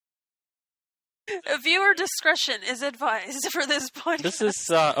Viewer discretion is advised for this podcast. This is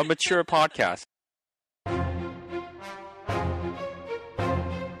a mature podcast.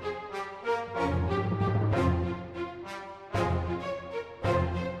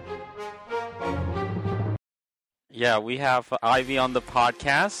 Yeah, we have Ivy on the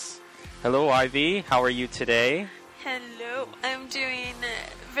podcast. Hello, Ivy. How are you today? Hello. I'm doing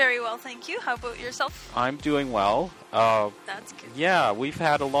very well, thank you. How about yourself? I'm doing well. That's good. Yeah, we've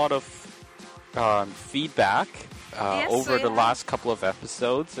had a lot of feedback over the last couple of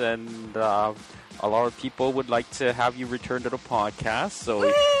episodes, and a lot of people would like to have you return to the podcast. So,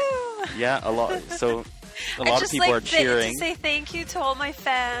 Woo! yeah, a lot. So, a lot of people are cheering. To say thank you to all my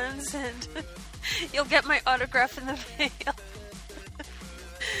fans, and you'll get my autograph in the mail.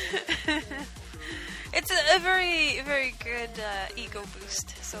 It's a very, very good ego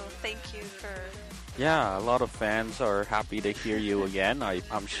boost. So thank you for. Yeah, a lot of fans are happy to hear you again.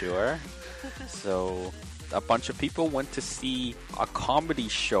 I'm sure. So, a bunch of people went to see a comedy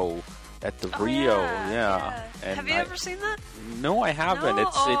show at the Rio. Yeah. And have you ever seen that? No, I haven't. No?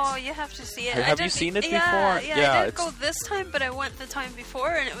 It's you have to see it. Have you seen it before? Yeah, I didn't go this time, but I went the time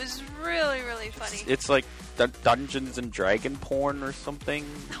before, and it was really, really funny. It's like Dungeons and Dragon porn or something.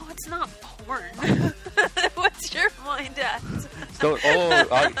 No, it's not porn. What's your mind at? So,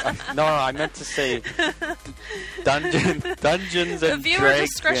 I meant to say Dungeons and Dragons. Viewer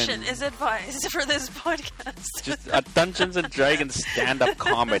discretion is advised for this podcast. Just a Dungeons and Dragons stand-up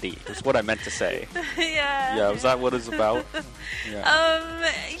comedy is what I meant to say. Yeah. Yeah, was that what it's about? Yeah.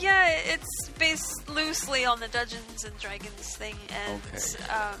 It's based loosely on the Dungeons and Dragons thing, and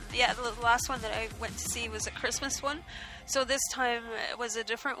the last one that I went to see was a Christmas one. So this time it was a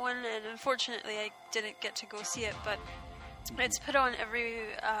different one, and unfortunately I didn't get to go see it, but it's put on every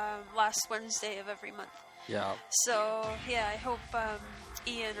last Wednesday of every month. Yeah. So, yeah, I hope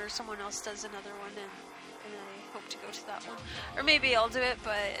Ian or someone else does another one, and I hope to go to that one. Or maybe I'll do it,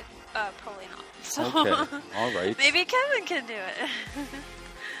 but probably not. So, okay, all right. Maybe Kevin can do it.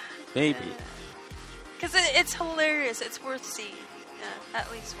 Maybe. Because it's hilarious. It's worth seeing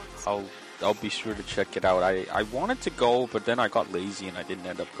at least once. I'll be sure to check it out. I wanted to go, but then I got lazy and I didn't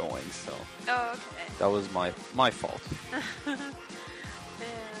end up going. So that was my fault. Yeah.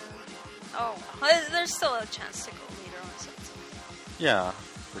 Oh, well, there's still a chance to go later on. So. Yeah,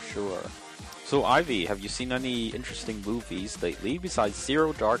 for sure. So Ivy, have you seen any interesting movies lately besides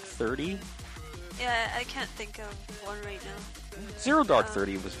Zero Dark 30? Yeah, I can't think of one right now. Zero Dark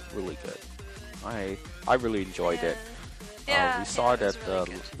 30 was really good. I really enjoyed it. We saw it at the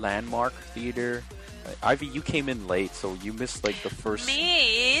Landmark Theater. Ivy, you came in late, so you missed like the first.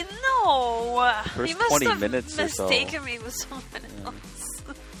 Me? No. First you must 20 have minutes or so. mistaken me with someone else.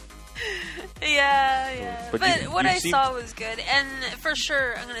 Yeah. But what I saw was good, and for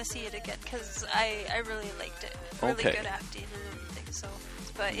sure I'm gonna see it again because I really liked it. Really good acting and everything. So,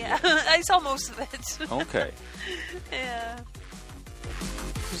 but yeah, I saw most of it. Okay. Yeah.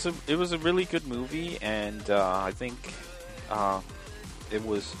 It was a really good movie, and I think it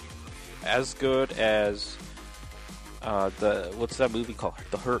was as good as what's that movie called?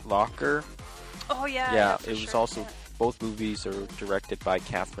 The Hurt Locker. Oh yeah. Yeah, it was also. Both movies are directed by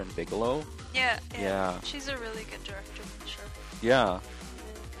Catherine Bigelow. Yeah. She's a really good director, for sure. Yeah.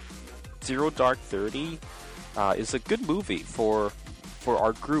 Zero Dark 30 is a good movie for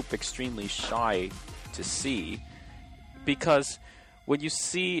our group, Extremely Shy, to see. Because when you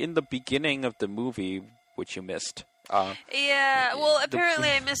see in the beginning of the movie, which you missed... well, apparently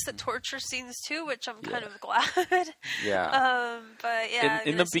I missed the torture scenes too, which I'm kind of glad. Yeah. But yeah,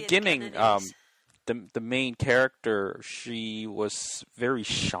 in the beginning... The main character, she was very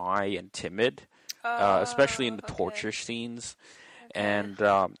shy and timid, especially in the torture scenes, and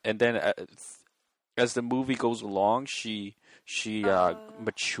then as the movie goes along, she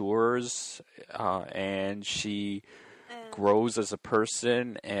matures and she grows as a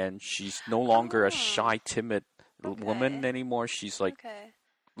person, and she's no longer a shy, timid woman anymore. She's like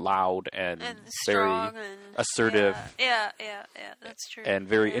loud and very and assertive. Yeah, that's true. And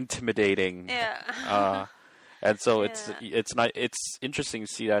very intimidating. Yeah. And so it's interesting to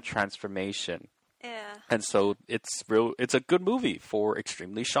see that transformation. Yeah. And so it's a good movie for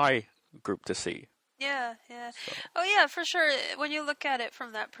Extremely Shy group to see. Yeah. So. Oh yeah, for sure. When you look at it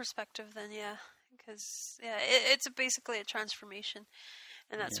from that perspective, then because it's basically a transformation.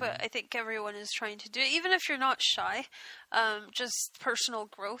 And that's what I think everyone is trying to do. Even if you're not shy, just personal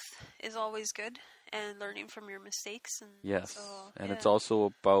growth is always good, and learning from your mistakes. And yes, so, it's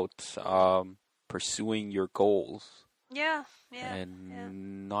also about pursuing your goals. Yeah.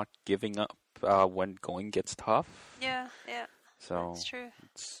 And not giving up when going gets tough. Yeah. So that's true.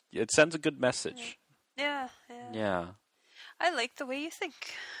 it sends a good message. Yeah. Yeah. I like the way you think.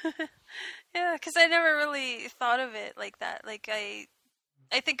 Yeah, because I never really thought of it like that. Like I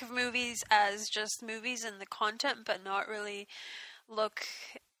think of movies as just movies and the content, but not really look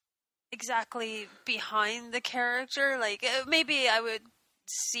exactly behind the character. Like maybe I would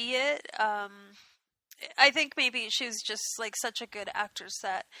see it. I think maybe she was just like such a good actress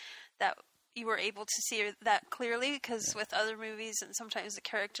that you were able to see her that clearly, because with other movies and sometimes the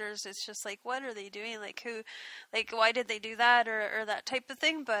characters, it's just like, what are they doing? Like who, like why did they do that or that type of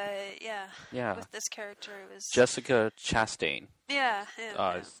thing? But Yeah. with this character, it was Jessica Chastain, yeah.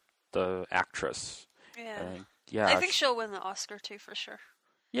 the actress. Yeah. I think she'll win the Oscar too for sure.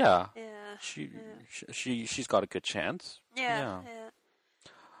 Yeah. Yeah. She's got a good chance. Yeah.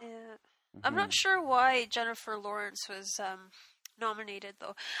 I'm not sure why Jennifer Lawrence was nominated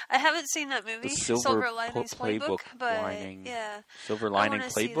though. I haven't seen that movie, Silver Linings Playbook, but Silver Lining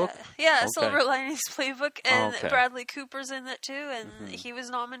Playbook. Yeah, okay. Silver Linings Playbook, and Bradley Cooper's in it too, and he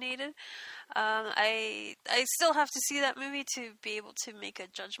was nominated. I still have to see that movie to be able to make a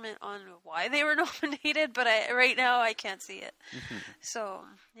judgment on why they were nominated, but right now I can't see it. So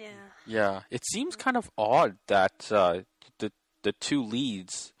yeah, it seems kind of odd that the two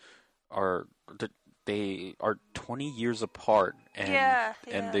leads they are 20 years apart,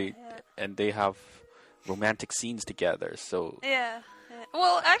 and they have romantic scenes together. So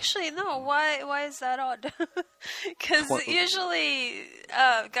well, actually, no. Why is that odd? Because usually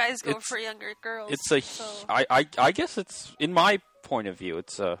guys go for younger girls. I guess it's, in my point of view,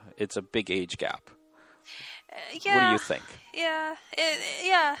 it's a big age gap. What do you think?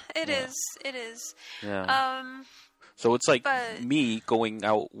 It is. It is. Yeah. So it's like me going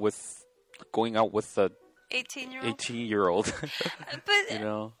out with a 18-year-old. 18-year-old.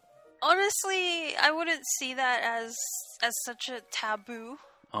 But honestly, I wouldn't see that as such a taboo.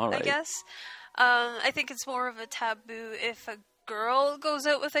 All right. I guess. I think it's more of a taboo if a girl goes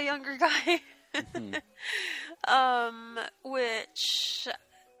out with a younger guy. Which,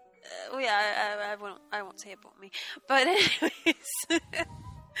 I won't say about me. But anyways,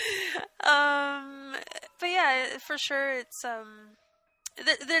 but yeah, for sure, it's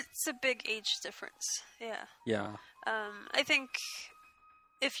it's a big age difference. Yeah. Yeah. I think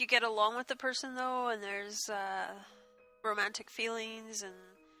if you get along with the person though, and there's romantic feelings and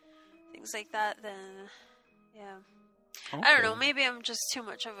things like that, then okay. I don't know. Maybe I'm just too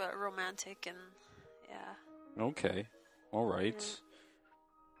much of a romantic, and Okay. All right.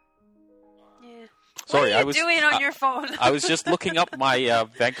 Yeah. Sorry, what are you doing on your phone? I was just looking up my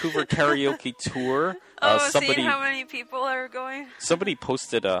Vancouver karaoke tour. Seeing how many people are going? Somebody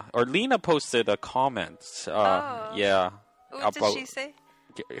posted Lena posted a comment. Yeah. What did she say?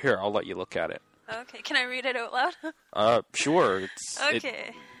 Here, I'll let you look at it. Okay, can I read it out loud? Sure.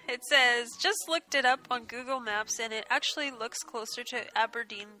 Okay. It says, just looked it up on Google Maps, and it actually looks closer to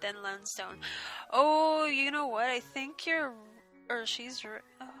Aberdeen than Lansdowne. Oh, you know what? I think she's...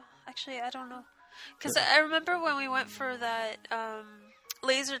 actually, I don't know. Because I remember when we went for that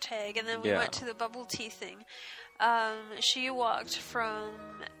laser tag, and then we went to the bubble tea thing. She walked from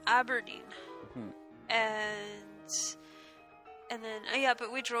Aberdeen, and then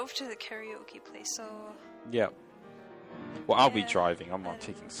but we drove to the karaoke place. So well, I'll be driving. I'm not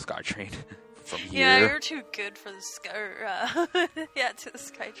taking SkyTrain from here. Yeah, you're too good for the Sky. To the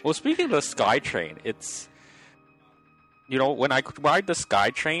SkyTrain. Well, speaking of the SkyTrain, it's when I ride the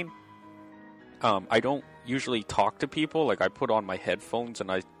SkyTrain. I don't usually talk to people. Like, I put on my headphones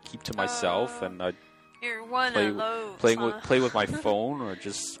and I keep to myself, and I play with my phone, or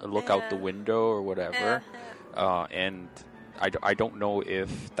just look out the window or whatever. And I don't know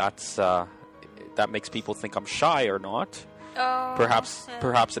if that makes people think I'm shy or not. Perhaps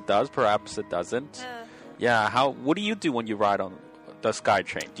it does. Perhaps it doesn't. What do you do when you ride on the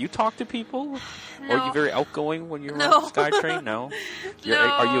SkyTrain? Do you talk to people? No. Or are you very outgoing when you ride the SkyTrain? No?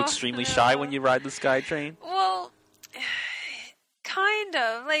 Are you extremely shy when you ride the SkyTrain? Well, kind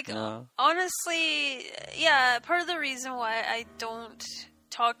of. Like, honestly, part of the reason why I don't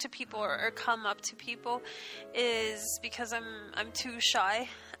talk to people or come up to people is because I'm too shy.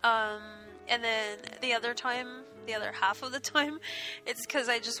 And then the other half of the time, it's because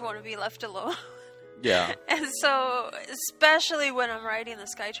I just want to be left alone. Yeah. And so, especially when I'm riding the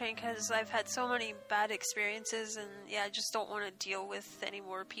SkyTrain, because I've had so many bad experiences, and I just don't want to deal with any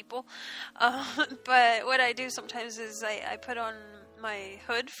more people. But what I do sometimes is I put on my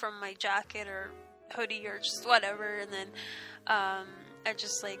hood from my jacket or hoodie or just whatever, and then I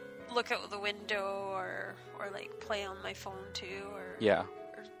just like look out the window or like play on my phone too, or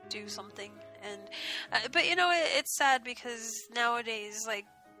do something. And but it's sad because nowadays, like,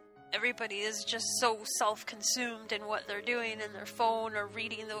 everybody is just so self-consumed in what they're doing in their phone or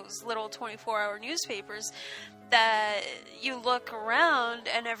reading those little 24-hour newspapers that you look around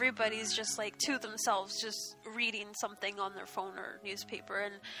and everybody's just like to themselves, just reading something on their phone or newspaper.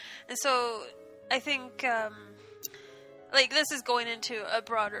 And so I think like, this is going into a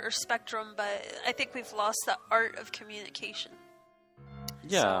broader spectrum, but I think we've lost the art of communication.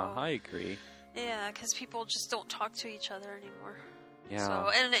 Yeah, So, I agree. yeah, because people just don't talk to each other anymore. Yeah. So,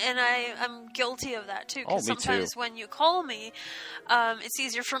 and I'm guilty of that too. Oh, Because me too. sometimes when you call me, it's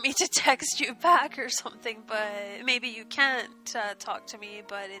easier for me to text you back or something. But maybe you can't talk to me.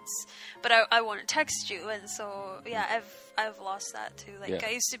 But I want to text you, and so yeah, I've lost that too. Like, Yeah.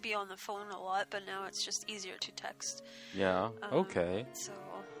 I used to be on the phone a lot, but now it's just easier to text. Yeah. Okay. So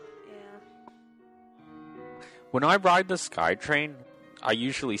yeah. When I ride the SkyTrain, I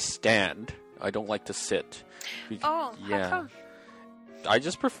usually stand. I don't like to sit. Oh, yeah. how come? I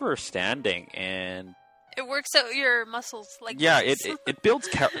just prefer standing, and It works out your muscles like yeah, this. it builds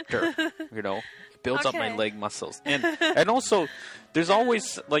character. It builds up my Okay. leg muscles, and also there's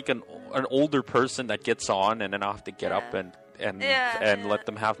always like an older person that gets on, and then I have to get up and Yeah. let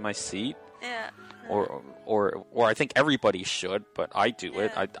them have my seat. Yeah. Or I think everybody should, but I do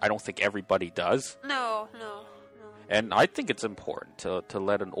it. Yeah. I don't think everybody does. No. And I think it's important to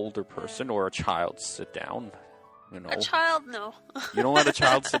let an older person or a child sit down. A child, no. You don't let a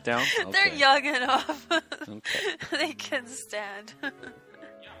child sit down? They're Okay. young enough. Okay. They can stand.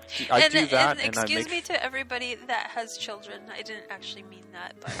 I do that, and I excuse make... me to everybody that has children. I didn't actually mean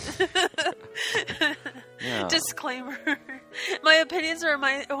that, but Yeah. disclaimer. My opinions are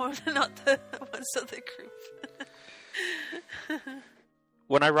my own, not the ones of the group.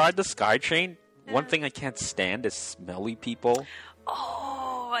 When I ride the SkyTrain, one thing I can't stand is smelly people.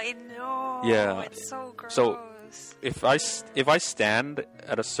 Oh, I know. Yeah. It's so gross. So, if I stand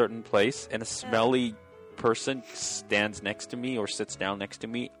at a certain place and a smelly person stands next to me or sits down next to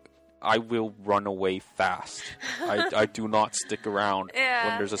me, I will run away fast. I do not stick around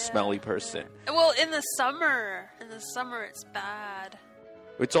when there's a smelly person. Well, in the summer it's bad.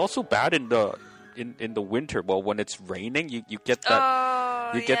 It's also bad in the winter. Well, when it's raining, you get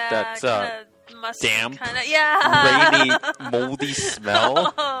that Kinda musty damp, kinda, yeah. rainy, moldy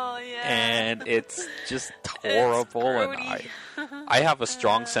smell. Oh, yeah. And it's just horrible. And grody. I have a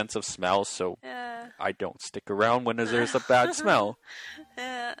strong sense of smell, so Yeah, I don't stick around when there's a bad smell.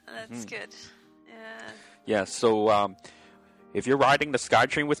 yeah, that's good. Yeah. Yeah, so if you're riding the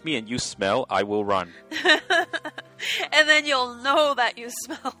SkyTrain with me and you smell, I will run. And then you'll know that you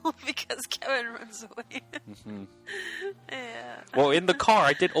smell because Kevin runs away. Yeah. Well, in the car,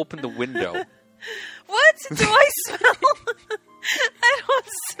 I did open the window. What? Do I smell? I don't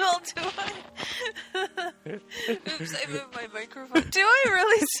smell, do I? Oops, I moved my microphone. Do I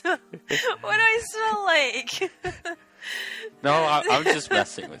really smell? What do I smell like? No, I'm just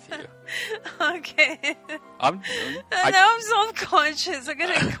messing with you. Okay. Now Now I'm self-conscious. I'm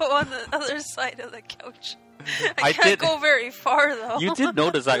gonna go on the other side of the couch. I can't go very far, though. You did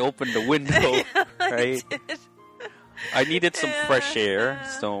notice I opened the window, right? I did. I needed some fresh air,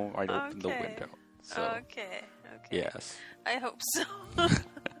 so I opened the Okay. window. So, Okay. yes. I hope so.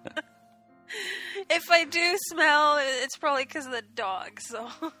 If I do smell, it's probably because of the dog, so...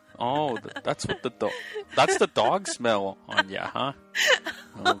 Oh, that's what that's the dog smell on ya, huh?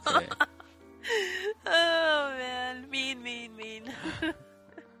 Okay. Oh, man. Mean.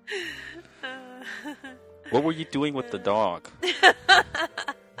 What were you doing with the dog?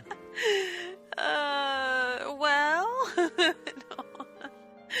 Well... no.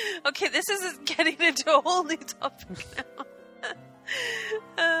 Okay, this is getting into a whole new topic now.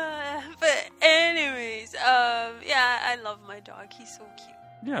 But anyways, yeah, I love my dog. He's so cute.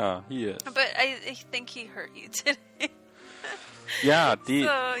 Yeah, he is. But I think he hurt you today. Yeah, So,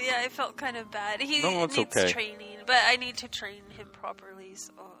 yeah, I felt kind of bad. He No, it's needs okay. training, but I need to train him properly,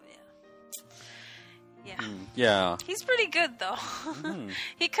 so, yeah. Yeah. yeah. He's pretty good, though.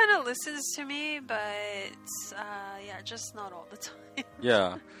 He kind of listens to me, but, yeah, just not all the time.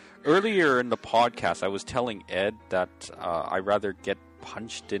 Yeah. Earlier in the podcast, I was telling Ed that I'd rather get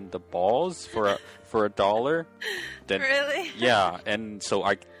punched in the balls for $1 than Really? yeah, and so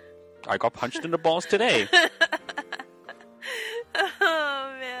I got punched in the balls today.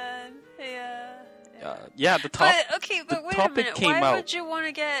 Oh, man. Yeah. Yeah, the top. But wait a topic minute. came Why out would you want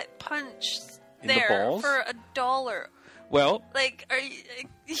to get punched in the there balls for $1? Well, Like, are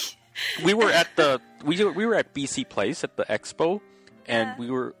you... we were at we were at BC Place at the expo, and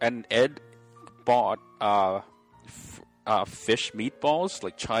Yeah. and Ed bought fish meatballs,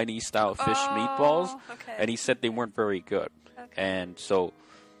 like Chinese style fish meatballs, okay. and he said they weren't very good. Okay.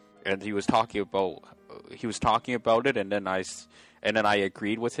 And he was talking about it, and then I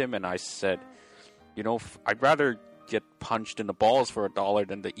agreed with him, and I said, I'd rather get punched in the balls for $1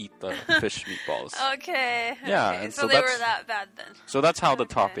 than to eat the fish meatballs. Okay. Yeah, okay. and so they were that bad then. So that's how the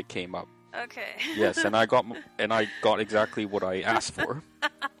topic came up. Okay. Yes, and I got exactly what I asked for.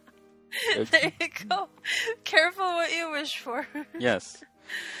 There you go. Careful what you wish for. Yes.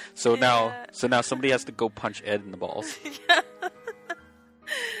 So now somebody has to go punch Ed in the balls.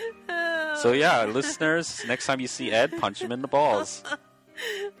 So yeah, listeners, next time you see Ed, punch him in the balls.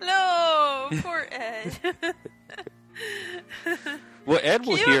 No, poor Ed. Well, Ed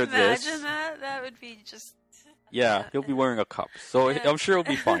will hear this. Can you imagine that? That would be just... Yeah, he'll be wearing a cup. So I'm sure he'll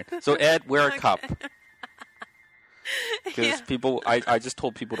be fine. So Ed, wear a cup. Because I just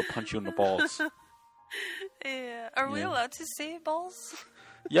told people to punch you in the balls. Yeah. Are we allowed to say balls?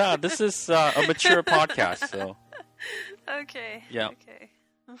 Yeah, this is a mature podcast, so... Okay. Yeah. Okay.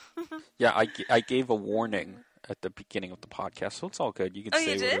 Yeah, I gave a warning at the beginning of the podcast, so it's all good. You can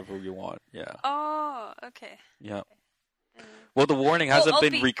say whatever you want. Yeah. Oh, okay. Yeah. Well, the warning hasn't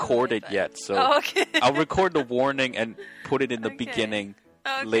been recorded yet, so okay. I'll record the warning and put it in the beginning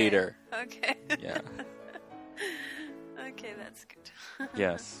later. Okay. Yeah. Okay, that's good.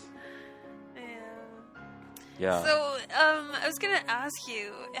 Yes. Yeah. Yeah. So, I was gonna ask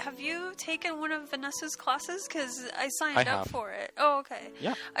you, have you taken one of Vanessa's classes? Because I signed up for it. Oh, okay.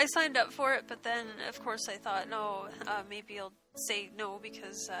 Yeah. I signed up for it, but then, of course, I thought, no, maybe I'll say no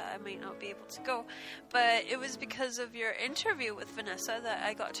because I might not be able to go. But it was because of your interview with Vanessa that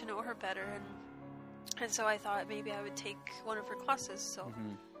I got to know her better, and so I thought maybe I would take one of her classes. So,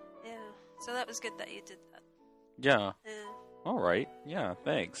 yeah. So that was good that you did that. Yeah. Yeah. All right. Yeah.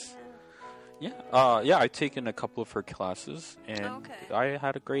 Thanks. Yeah. Yeah. I've taken a couple of her classes, and I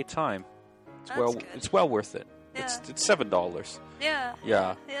had a great time. It's well worth it. Yeah. It's $7. Yeah.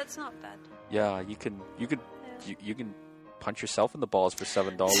 Yeah. Yeah, it's not bad. Yeah. You can punch yourself in the balls for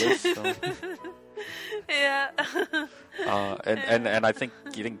 $7. So. Yeah. And I think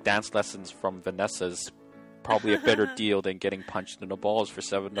getting dance lessons from Vanessa is probably a better deal than getting punched in the balls for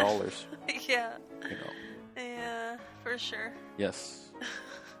 $7. Yeah. Yeah, for sure. Yes.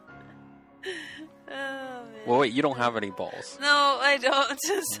 Oh, man. Well, wait, you don't have any balls. No, I don't.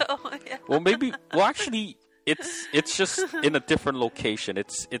 So yeah. Well, actually, it's just in a different location.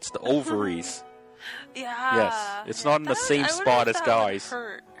 It's the ovaries. Yeah. Yes, it's not in the same spot as guys. Would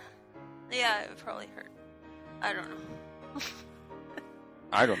hurt. Yeah, it would probably hurt. I don't know.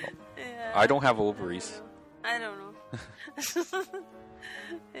 I don't know. Yeah. I don't have ovaries. I don't know.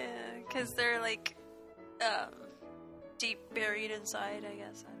 Yeah, because they're like deep buried inside, I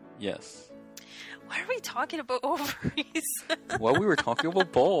guess. Yes. Why are we talking about ovaries? Well, we were talking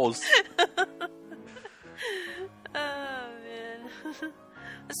about balls. Oh, man.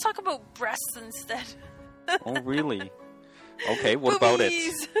 Let's talk about breasts instead. Oh, really? Okay, what about it?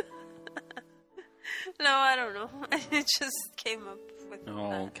 No, I don't know. It just came up with that.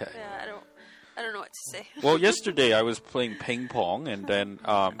 Okay. Yeah, I don't know what to say. Well, yesterday I was playing ping pong, and then...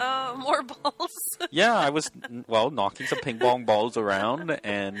 more balls. Yeah, I was, knocking some ping pong balls around,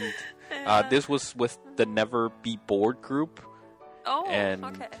 and this was with the Never Be Bored group. Oh, and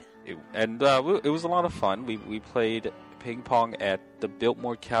okay. It was a lot of fun. We played ping pong at the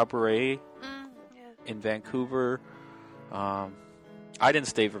Biltmore Cabaret in Vancouver. I didn't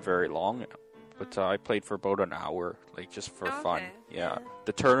stay for very long, but I played for about an hour, just for fun. Yeah.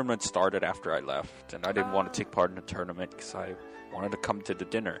 The tournament started after I left, and I didn't want to take part in the tournament because I wanted to come to the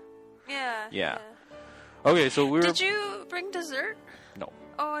dinner. Yeah. Okay, so Did you bring dessert? No.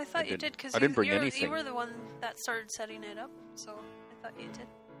 Oh, I thought you did because I didn't bring anything. You were the one that started setting it up, so I thought you did.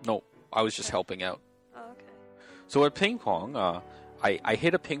 No, I was just helping out. Oh, okay. So at ping pong, I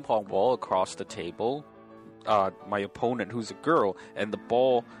hit a ping pong ball across the table. My opponent, who's a girl, and the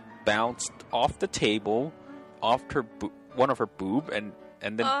ball bounced off the table, off her one of her boob, and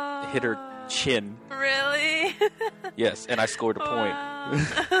then hit her chin. Really? Yes, and I scored a point.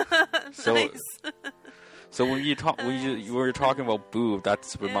 Nice. So when you were talking about boob,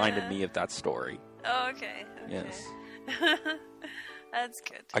 that's reminded me of that story. Oh, okay. Yes. That's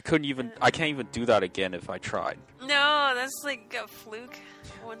good. I can't even do that again if I tried. No, that's like a fluke,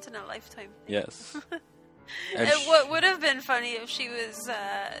 once in a lifetime thing. Yes. And what would have been funny if she was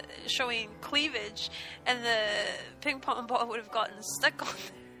showing cleavage and the ping pong ball would have gotten stuck on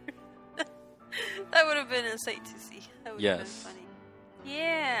there. That would have been a sight to see. That would have been funny.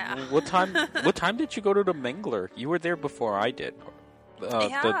 Yeah. What time did you go to the Mengler? You were there before I did.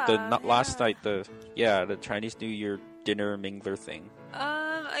 Last night, the Chinese New Year dinner mingler thing?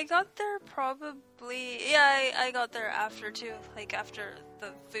 I got there probably... Yeah, I got there after, too. Like, after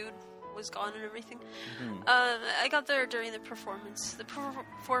the food was gone and everything. I got there during the performance. The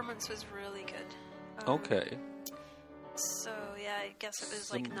performance was really good. Okay. So, yeah, I guess it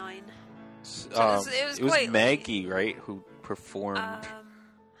was like 9. So it was Maggie, right, who performed?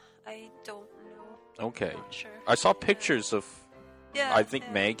 I don't know. Okay. I'm not sure. I saw pictures of, I think,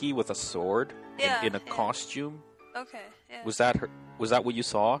 yeah. Maggie with a sword in a costume. Okay, yeah. Was that her? Was that what you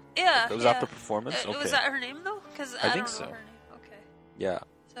saw? Yeah. Was that the performance? Okay. Was that her name, though? Because I think don't know so. her name. Okay. Yeah.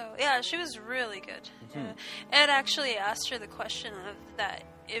 So, yeah, she was really good. Yeah. Ed actually asked her the question of that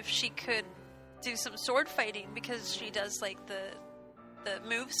if she could do some sword fighting, because she does, like, the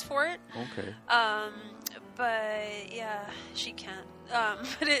moves for it. Okay. But yeah, she can't.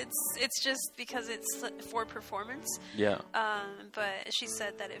 But it's just because it's for performance. Yeah. But she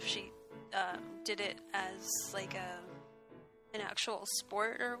said that if she did it as like an actual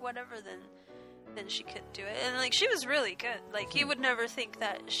sport or whatever, then she could do it. And like she was really good. Like you would never think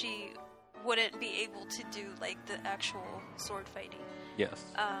that she wouldn't be able to do like the actual sword fighting. Yes.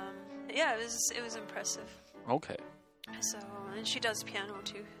 Yeah, it was impressive. Okay. So, and she does piano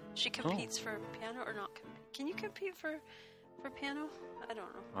too. She competes for piano or not. Can you compete for piano? I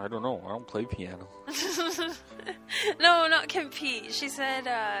don't know. I don't know. I don't play piano. No, not compete. She said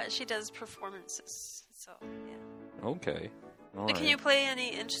she does performances. So, yeah. Okay. All Can you play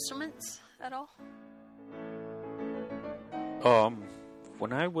any instruments at all?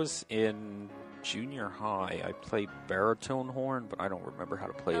 When I was in junior high, I played baritone horn, but I don't remember how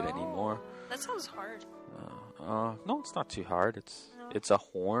to play it anymore. That sounds hard. No, it's not too hard. It's a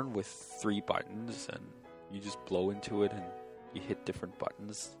horn with 3 buttons, and you just blow into it, and you hit different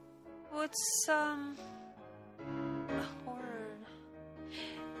buttons. What's a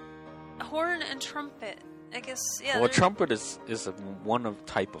horn and trumpet? I guess yeah. Well, a trumpet is one of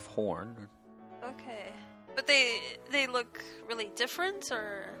type of horn. Okay, but they look really different,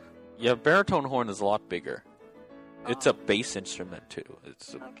 or yeah, baritone horn is a lot bigger. It's a bass instrument too.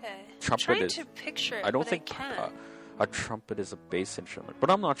 It's okay. Trumpet I'm trying is. to picture it. I don't but think I can't. a trumpet is a bass instrument, but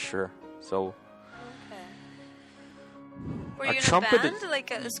I'm not sure. So. Okay. Were you in a trumpet band,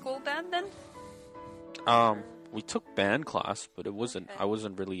 like a school band then? We took band class, but it wasn't. Okay. I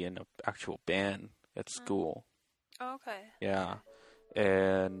wasn't really in an actual band at school. Oh, okay. Yeah,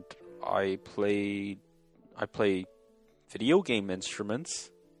 and I play video game instruments.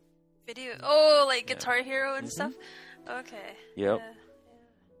 Like Guitar Hero and stuff? Okay. Yep.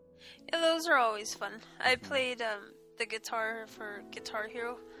 Yeah, those are always fun. I played the guitar for Guitar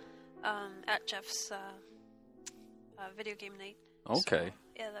Hero at Jeff's video game night. Okay. So,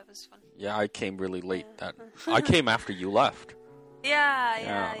 yeah, that was fun. Yeah, I came really late. I came after you left.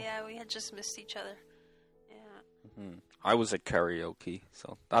 Yeah, we had just missed each other. Yeah. I was at karaoke,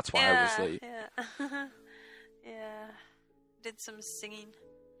 so that's why I was late. Yeah. Yeah. Did some singing.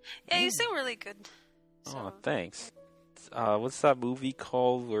 Yeah, you sing really good. So. Oh, thanks. What's that movie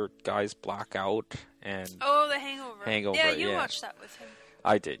called where guys black out and... Oh, The Hangover. Hangover, yeah. You watched that with him.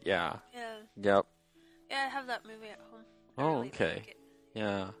 I did, yeah. Yeah. Yep. Yeah, I have that movie at home. Oh, okay. Like it.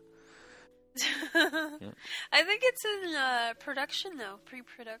 Yeah. I think it's in production now,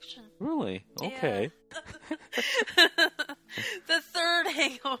 pre-production. Really? Okay. Yeah. The third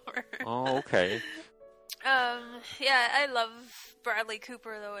Hangover. Oh, okay. Yeah, I love Bradley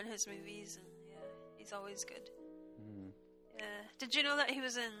Cooper though in his movies, and yeah, he's always good. Yeah. Did you know that he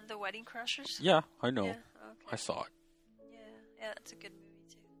was in The Wedding Crashers? Yeah, I know. Yeah. Okay. I saw it. Yeah, that's a good movie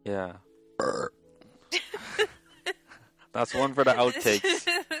too. Yeah. That's one for the outtakes.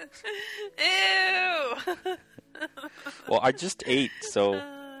 Ew. Well, I just ate, so.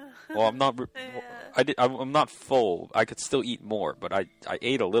 Well, I'm not. I'm not full. I could still eat more, but I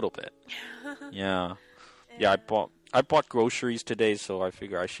ate a little bit. Yeah. Yeah, I bought groceries today, so I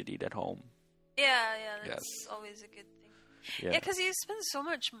figure I should eat at home. Yeah, that's always a good thing. Yeah, because you spend so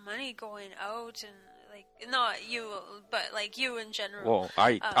much money going out, and like not you, but like you in general. Well,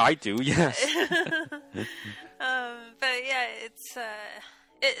 I do, yes. But yeah, it's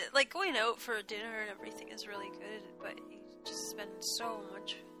like going out for dinner and everything is really good, but you just spend so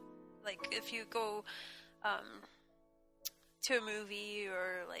much. Like if you go to a movie,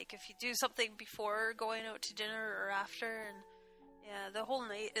 or like if you do something before going out to dinner or after, and yeah, the whole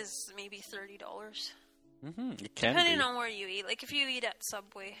night is maybe $30. It can depending be. on where you eat. Like if you eat at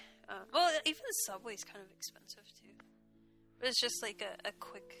Subway, well, even Subway's kind of expensive too. But it's just like a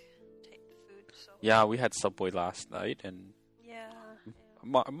quick type of food. So Yeah, we had Subway last night, and yeah.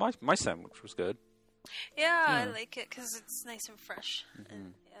 my sandwich was good. Yeah, I like it because it's nice and fresh.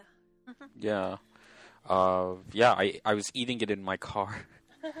 And, yeah. Yeah. Yeah, I was eating it in my car.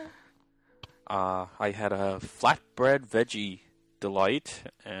 I had a flatbread veggie delight,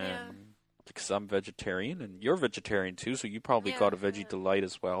 and because I'm vegetarian, and you're vegetarian too, so you probably got a veggie delight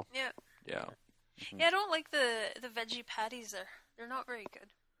as well. Yeah. Yeah. Yeah, I don't like the veggie patties there. They're not very good.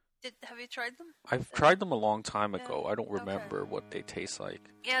 Have you tried them? I've tried them a long time ago. I don't remember what they taste like.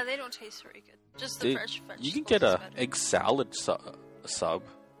 Yeah, they don't taste very good. Just the fresh vegetables. You can get a egg salad sub.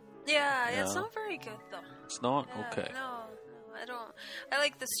 Yeah, it's not very good though. It's not? Okay. No, I don't. I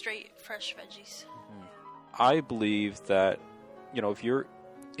like the straight fresh veggies. I believe that,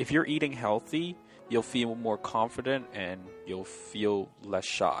 if you're eating healthy, you'll feel more confident and you'll feel less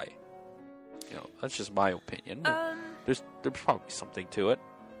shy. That's just my opinion. There's probably something to it.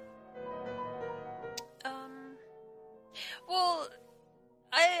 Well,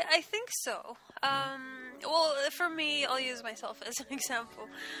 I think so. Well, for me, I'll use myself as an example.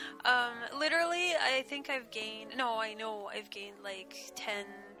 Literally, I think I know I've gained like 10,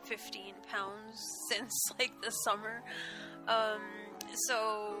 15 pounds since like the summer.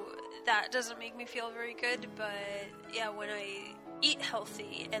 So that doesn't make me feel very good, but yeah, when I eat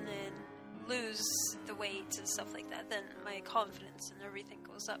healthy and then lose the weight and stuff like that, then my confidence and everything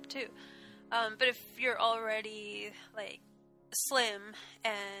goes up too. But if you're already like slim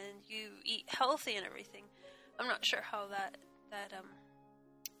and you eat healthy and everything, I'm not sure how that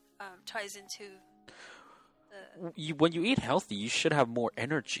ties into when you eat healthy, you should have more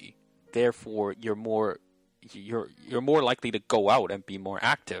energy. Therefore, you're more likely to go out and be more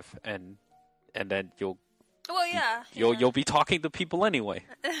active, and then you'll be talking to people anyway.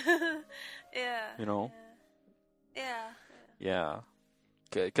 Yeah. Yeah.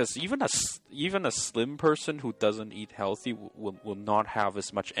 Because even a slim person who doesn't eat healthy will not have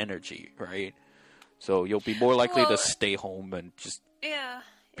as much energy, right? So you'll be more likely to stay home and just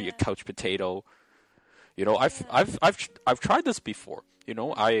be a couch potato. I've tried this before.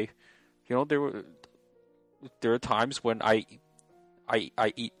 There are times when I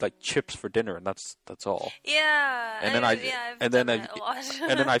eat like chips for dinner, and that's all. Yeah. And then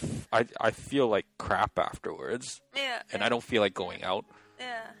I feel like crap afterwards. Yeah. And I don't feel like going out.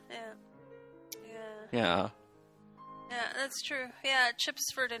 Yeah, that's true. Yeah,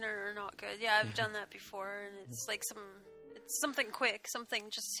 chips for dinner are not good. Yeah, I've done that before, and it's like something quick, something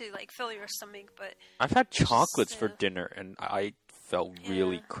just to like fill your stomach. But I've had chocolates for dinner, and I felt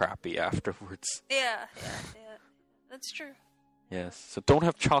really crappy afterwards. Yeah, that's true. Yes, so don't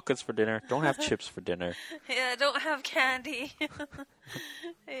have chocolates for dinner. Don't have chips for dinner. Yeah, don't have candy.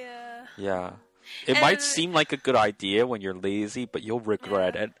 Yeah. It might seem like a good idea when you're lazy, but you'll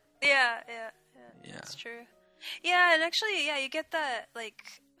regret it. Yeah. That's true. Yeah, and actually, you get that, like,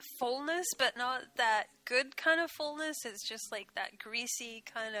 fullness, but not that good kind of fullness. It's just, like, that greasy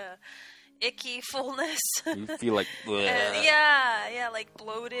kind of icky fullness. You feel like, like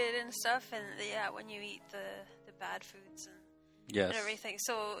bloated and stuff. And, when you eat the bad foods and everything.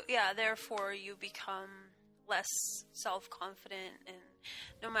 So, therefore, you become less self-confident, and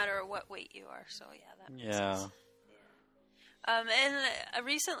no matter what weight you are. So, that makes sense. And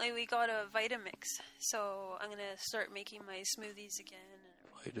recently we got a Vitamix, so I'm gonna start making my smoothies again.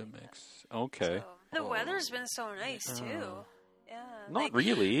 Vitamix, okay. So, the weather's been so nice too. Yeah, not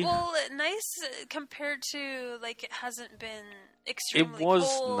really. Well, nice compared to like it hasn't been extremely. It was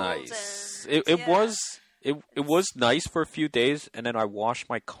cold nice. It was nice for a few days, and then I washed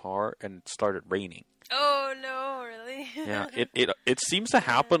my car and it started raining. Oh no! Really? Yeah, it seems to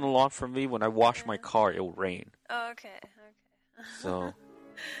happen a lot for me. When I wash my car, it'll rain. Oh, okay. So.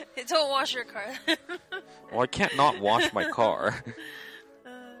 Don't wash your car. Well, I can't not wash my car.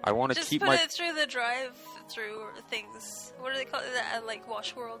 I want to keep my. Just put it through the drive-through things. What do they call it? Like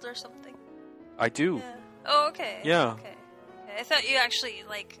Wash World or something. I do. Yeah. Oh, okay. Yeah. Okay. I thought you actually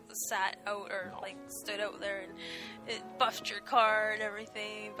like sat out or like stood out there and it buffed your car and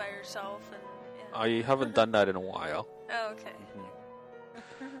everything by yourself. And I haven't done that in a while. Oh, okay.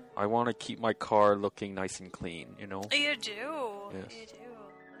 Mm-hmm. I want to keep my car looking nice and clean, You do. Yes. You do.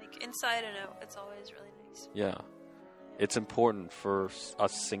 Like inside and out, it's always really nice. Yeah. It's important for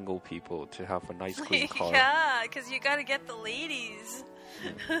us single people to have a nice clean car. Yeah, because you got to get the ladies.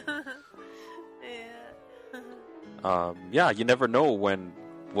 Yeah, you never know when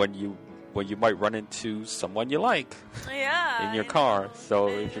you might run into someone you like. Yeah. In your car. So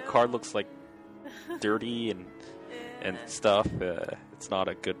if your car looks like dirty and stuff, it's not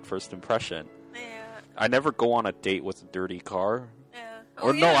a good first impression. Yeah. I never go on a date with a dirty car. Yeah.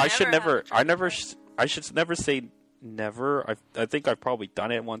 I should never say never. I think I've probably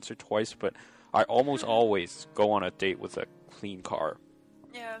done it once or twice, but I almost always go on a date with a clean car.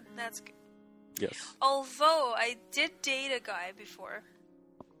 Yeah, that's good. Yes. Although I did date a guy before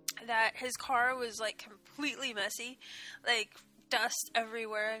that his car was like completely messy, like dust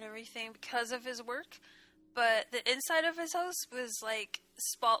everywhere and everything because of his work. But the inside of his house was like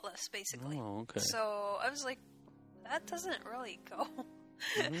spotless, basically. Oh, okay. So I was like, that doesn't really go.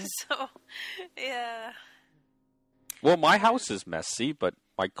 Mm-hmm. So, yeah. Well, my house is messy, but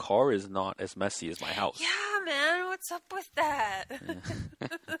my car is not as messy as my house. Yeah, man, what's up with that?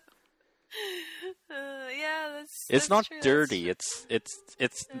 That's. It's not true, dirty. It's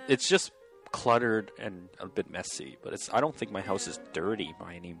just cluttered and a bit messy. But I don't think my house is dirty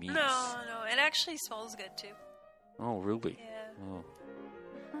by any means. No, it actually smells good too. Oh, really? Yeah. Oh.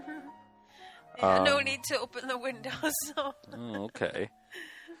 Yeah, no need to open the windows. So. Oh, okay.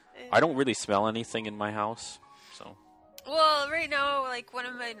 I don't really smell anything in my house, so. Well, right now, like one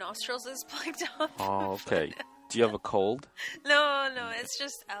of my nostrils is plugged up. Oh, okay. Do you have a cold? No, it's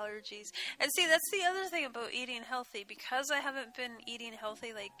just allergies. And see, that's the other thing about eating healthy. Because I haven't been eating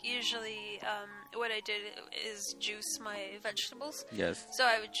healthy, like usually what I did is juice my vegetables. Yes. So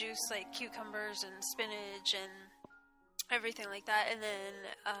I would juice like cucumbers and spinach and everything like that. And then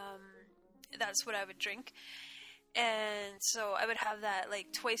that's what I would drink. And so I would have that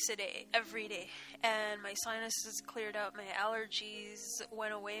like twice a day, every day. And my sinuses cleared out, my allergies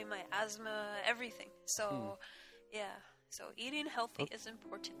went away, my asthma, everything. So, yeah. So eating healthy is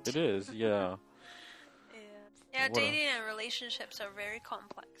important. It is, yeah. Yeah, dating and relationships are very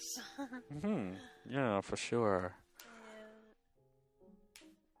complex. Yeah, for sure.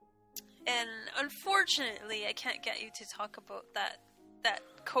 Yeah. And unfortunately, I can't get you to talk about that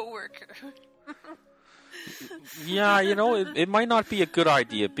coworker. Yeah, it might not be a good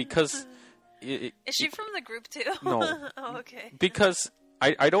idea because... Is she from the group too? No. Oh, okay. Because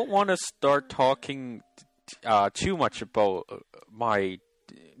I don't want to start talking too much about my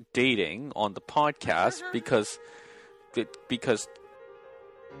dating on the podcast because if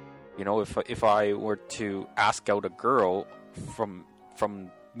I were to ask out a girl from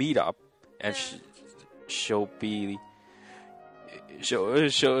Meetup and she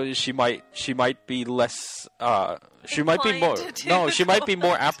might be less she might be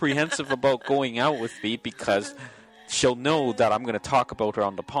more apprehensive about going out with me because she'll know that I'm going to talk about her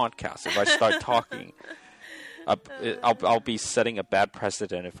on the podcast if I start talking. I'll be setting a bad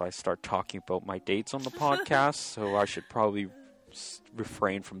precedent if I start talking about my dates on the podcast, so I should probably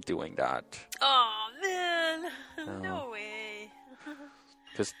refrain from doing that. Oh man, no way.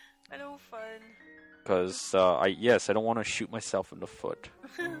 Because I know fun. Because I don't want to shoot myself in the foot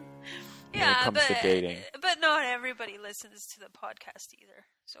when it comes to dating. But not everybody listens to the podcast either,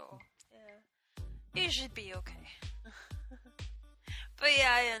 so yeah, you should be okay. But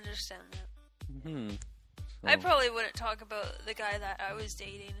yeah, I understand that. Mm-hmm. So. I probably wouldn't talk about the guy that I was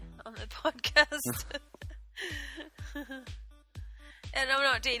dating on the podcast. And I'm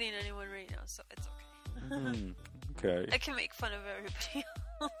not dating anyone right now, so it's okay. Okay. I can make fun of everybody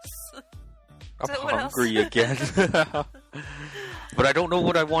else. I'm hungry again. But I don't know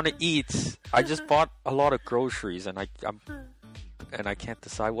what I want to eat. I just bought a lot of groceries and I can't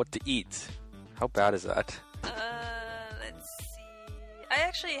decide what to eat. How bad is that? Let's see. I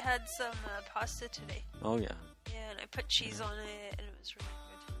actually had some pasta today. Oh yeah. Yeah, and I put cheese on it and it was really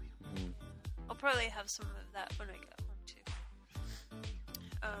good. I'll probably have some of that when I get home too.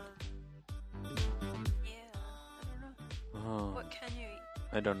 Yeah, I don't know. What can you eat?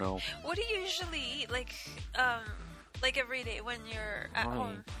 I don't know. What do you usually eat, like every day when you're at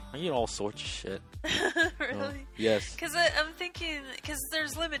home? I eat all sorts of shit. Really? Yes. Because I'm thinking, because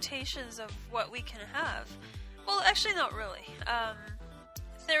there's limitations of what we can have. Well, actually, not really.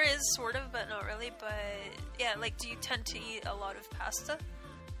 There is sort of, but not really. But yeah, like, do you tend to eat a lot of pasta?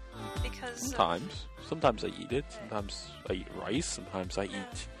 Because sometimes I eat it. Sometimes I eat rice. Sometimes I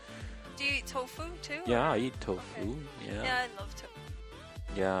eat. Do you eat tofu too? Yeah, I eat tofu. Okay. Yeah. Yeah, I love tofu.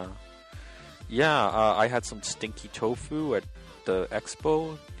 Yeah, I had some stinky tofu at the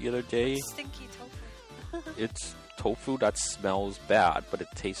expo the other day. What's stinky tofu? It's tofu that smells bad, but it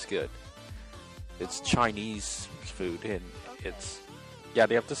tastes good. It's Chinese food, and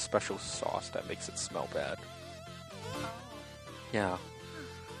they have this special sauce that makes it smell bad. Oh. Yeah,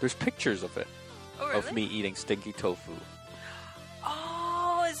 there's pictures of it, of me eating stinky tofu.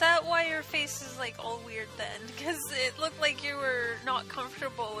 Oh, is that why your face is like all weird then? Because it looked like you were not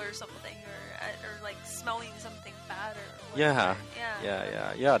comfortable or something, or like smelling something bad or whatever.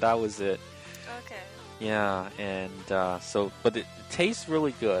 Yeah, that was it. Okay. Yeah, and but it tastes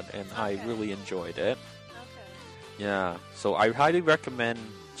really good, and I really enjoyed it. Okay. Yeah, so I highly recommend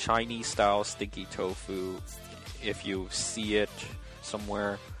Chinese-style stinky tofu if you see it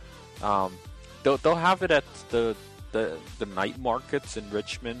somewhere. they'll have it at the night markets in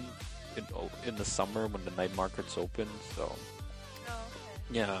Richmond in the summer when the night markets open. So Oh,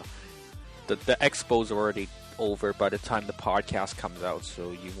 okay. yeah, the expo's already over by the time the podcast comes out,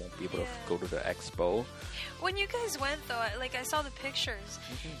 so you won't be able to go to the expo. When you guys went, though, I saw the pictures,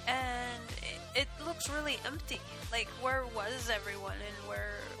 and it looks really empty. Like, where was everyone, and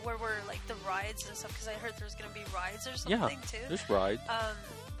where were, like, the rides and stuff? Because I heard there's going to be rides or something, too. There's rides.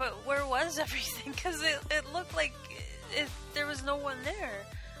 But where was everything? Because it looked like there was no one there,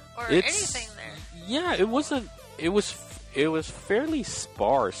 or anything there. Yeah, it wasn't. It was fairly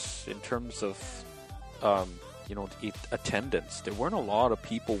sparse in terms of attendance. There weren't a lot of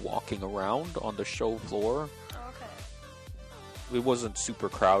people walking around on the show floor. Okay. It wasn't super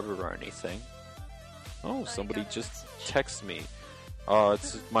crowded or anything. Oh, somebody just texted me.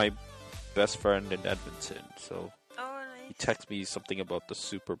 It's my best friend in Edmonton. So he texted me something about the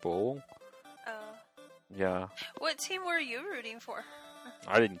Super Bowl. Yeah. What team were you rooting for?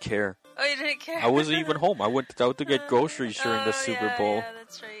 I didn't care. Oh, you didn't care? I wasn't even home. I went out to get groceries during the Super Bowl. Yeah,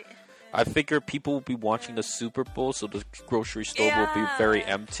 that's right. I figured people will be watching the Super Bowl, so the grocery store will be very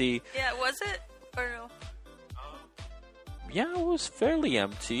empty. Yeah, was it? Or no? Yeah, it was fairly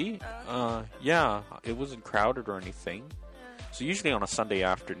empty. Okay. Yeah, it wasn't crowded or anything. Yeah. So usually on a Sunday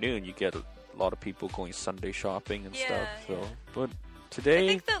afternoon, you get a lot of people going Sunday shopping and stuff. So, but today, I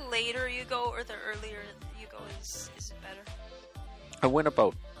think the later you go or the earlier you go is better. I went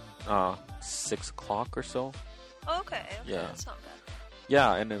about 6 o'clock or so. Oh, okay. Yeah. That's not bad.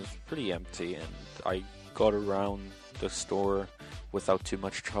 Yeah, and it was pretty empty, and I got around the store without too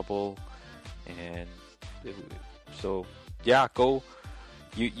much trouble, and so yeah, go.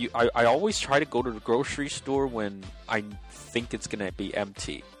 I always try to go to the grocery store when I think it's gonna be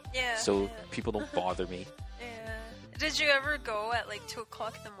empty. Yeah. So people don't bother me. Yeah. Did you ever go at like 2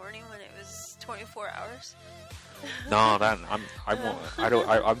 o'clock in the morning when it was 24 hours? No,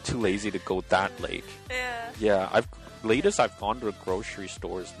 I'm too lazy to go that late. Yeah. Yeah, latest I've gone to the grocery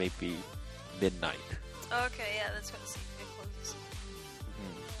store is maybe midnight. Okay, yeah, that's when it closes.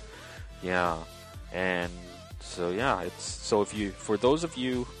 Yeah, and so yeah, for those of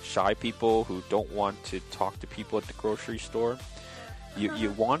you shy people who don't want to talk to people at the grocery store,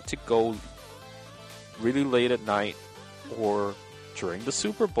 you want to go really late at night or during the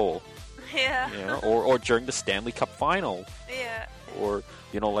Super Bowl. Yeah. You know, or during the Stanley Cup final. Yeah. Or,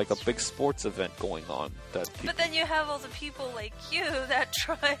 like a big sports event going on. But then you have all the people like you that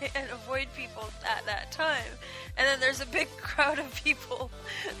try and avoid people at that time. And then there's a big crowd of people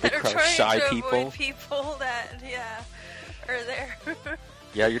that are trying to avoid people that, are there.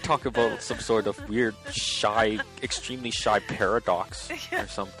 Yeah, you're talking about some sort of weird, shy, extremely shy paradox or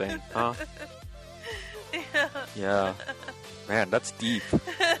something, huh? Yeah. Man, that's deep.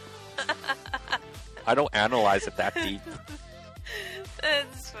 I don't analyze it that deep.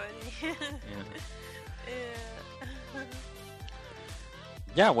 That's funny.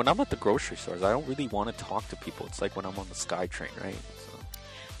 Yeah, when I'm at the grocery stores, I don't really want to talk to people. It's like when I'm on the SkyTrain, right? So.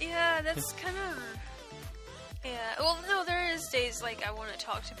 Yeah, that's kind of... Yeah, well, no, there is days like I want to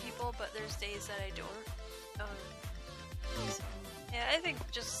talk to people, but there's days that I don't. So, yeah, I think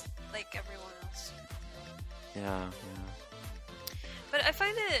just like everyone else. Yeah. But I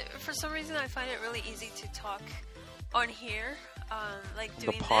find it, for some reason, really easy to talk on here, like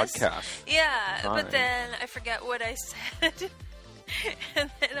doing the podcast. This. Yeah, right. But then I forget what I said,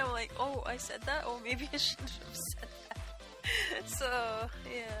 and then I'm like, oh, I said that? Oh, maybe I shouldn't have said that. So,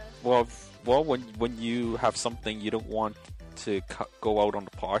 yeah. Well, when you have something you don't want to go out on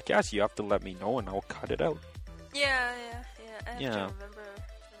the podcast, you have to let me know, and I'll cut it out. Yeah. I have to remember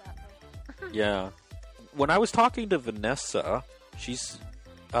that. Yeah. When I was talking to Vanessa, she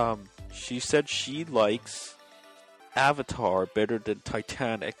said she likes Avatar better than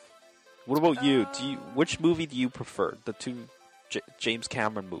Titanic. What about you? Which movie do you prefer? The two James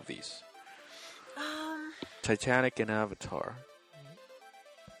Cameron movies. Titanic and Avatar.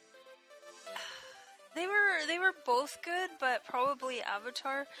 They were both good, but probably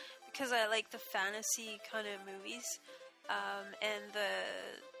Avatar because I like the fantasy kind of movies. And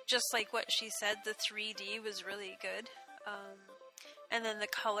just like what she said, the 3D was really good. And then the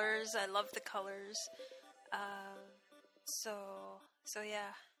colors, I love the colors. So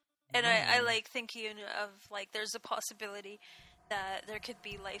yeah. And I like thinking of, like, there's a possibility that there could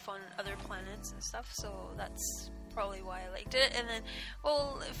be life on other planets and stuff, so that's probably why I liked it. And then,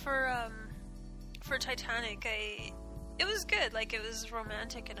 well, for Titanic, it was good, like, it was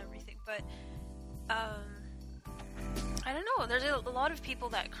romantic and everything, but, I don't know, there's a lot of people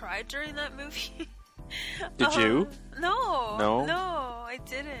that cried during that movie. Did you? No, I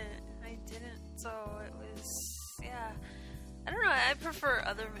didn't. So it was, yeah. I don't know. I prefer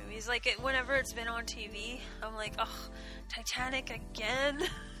other movies. Like whenever it's been on TV, I'm like, oh, Titanic again.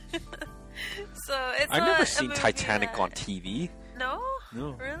 So it's. I've not never a seen movie Titanic that... on TV. No.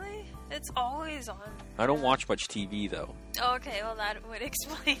 No. Really? It's always on. I don't watch much TV though. Oh, okay, well that would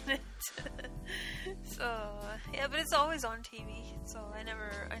explain it. So yeah, but it's always on TV. So I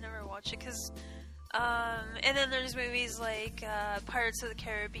never watch it because. And then there's movies like Pirates of the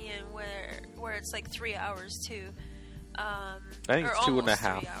Caribbean where it's like 3 hours too. I think it's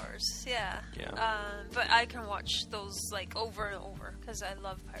 2.5. 3 hours. Yeah. Yeah. But I can watch those like over and over because I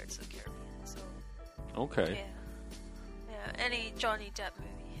love Pirates of the Caribbean. So. Okay. Yeah. Yeah. Any Johnny Depp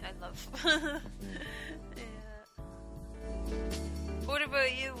movie, I love. Yeah. What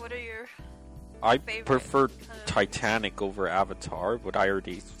about you? What are your I favorite prefer kind of Titanic over Avatar, but I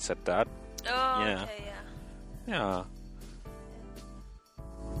already said that. Oh, Yeah. okay, yeah.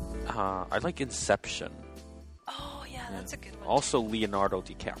 Yeah. I like Inception. Oh, yeah, that's a good one. Also, Leonardo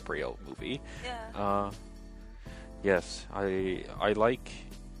DiCaprio movie. Yeah. Yes, I like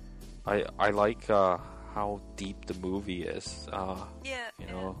how deep the movie is. Yeah. You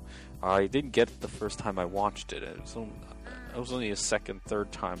know, I didn't get it the first time I watched it. It was only a second,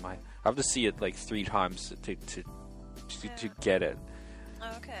 third time. I have to see it like 3 times to get it.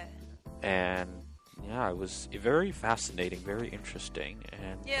 Okay. And yeah, it was very fascinating, very interesting,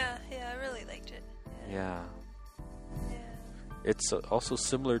 and Yeah, I really liked it. yeah, Yeah. it's also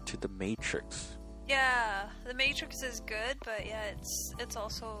similar to The Matrix. Yeah, The Matrix is good, but yeah, it's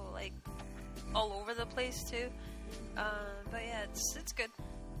also like all over the place too. But yeah, it's good.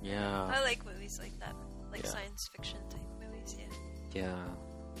 Yeah. I like movies like that, like Yeah. science fiction type movies. Yeah.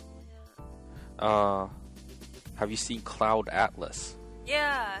 Yeah. Have you seen Cloud Atlas?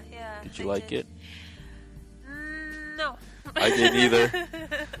 Yeah. Did you like it? No. I didn't either.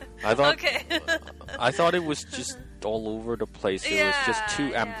 I thought Okay. I thought it was just all over the place. It was just too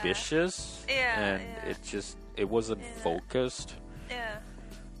Yeah. ambitious, and it wasn't focused. Yeah.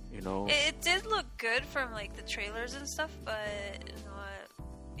 You know. It did look good from like the trailers and stuff, but not.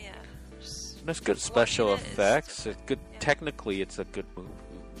 Yeah. There's good special watching it is effects. It's good. Yeah. Technically, it's a good movie.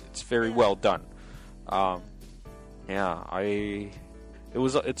 It's very Yeah. well done. Yeah,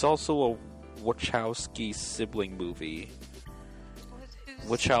 It's also a Wachowski sibling movie.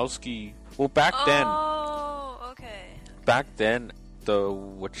 Wachowski. Well, back then, Oh, okay. the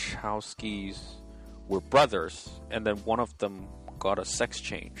Wachowskis were brothers, and then one of them got a sex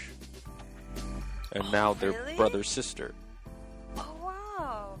change, and now they're really? brother sister. Oh,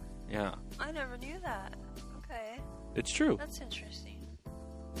 wow. Yeah, I never knew that. Okay. it's true. That's interesting.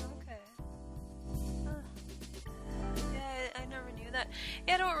 Okay. Huh. Yeah, I never knew that.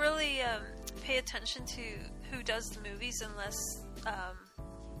 Yeah, I don't really pay attention to who does the movies unless, oh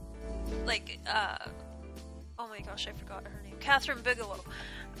my gosh, I forgot her name. Catherine Bigelow.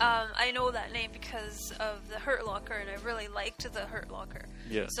 I know that name because of The Hurt Locker, and I really liked The Hurt Locker.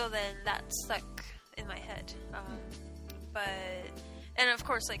 Yeah. So then that stuck in my head. And of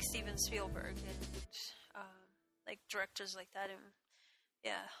course, like Steven Spielberg and like directors like that. And,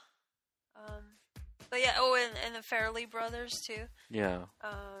 yeah. But yeah, and the Farrelly brothers too. Yeah.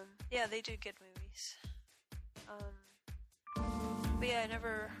 Yeah, they do good movies. But yeah, I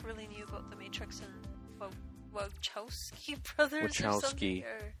never really knew about The Matrix and Wachowski brothers or something. Wachowski.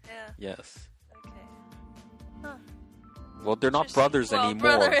 Yeah. Yes. Okay. Huh. Well, they're not Interesting. brothers Well,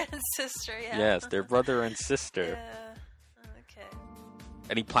 anymore. brother and sister, yeah. Yes, they're brother and sister. Yeah. Okay.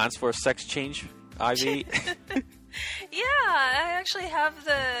 Any plans for a sex change, Ivy? Yeah, I actually have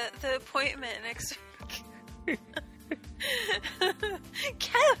the appointment next week.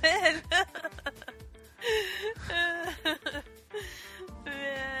 Kevin!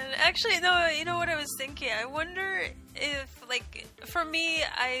 Man. Actually, no, you know what I was thinking? I wonder if, like, for me,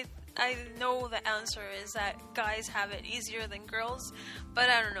 I know the answer is that guys have it easier than girls, but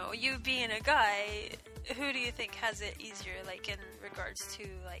I don't know. You being a guy, who do you think has it easier, like, in regards to,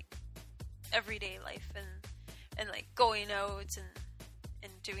 like, everyday life and like, going out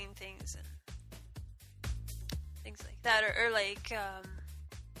and doing things and things like that? Or like,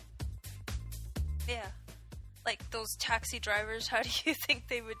 yeah. Like, those taxi drivers, how do you think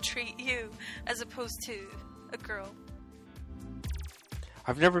they would treat you as opposed to a girl?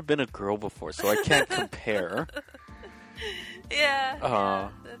 I've never been a girl before, so I can't compare. Yeah,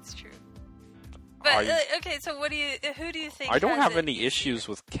 that's true. But okay, so who do you think? I don't has have it any easier? issues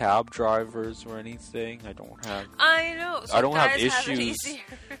with cab drivers or anything. I don't have. I know. So I don't have guys it issues. easier.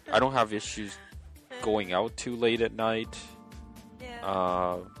 I don't have issues going out too late at night.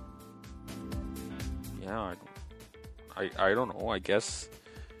 Yeah. Yeah. I don't know. I guess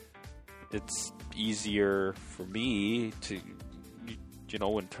it's easier for me to,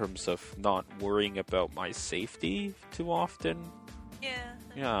 in terms of not worrying about my safety too often. Yeah.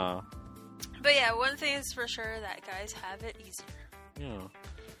 Yeah. But yeah, one thing is for sure that guys have it easier. Yeah.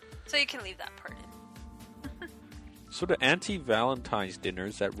 So you can leave that part in. So the anti-Valentine's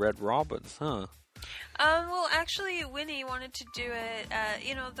dinners at Red Robin's, huh? Well, actually, Winnie wanted to do it at,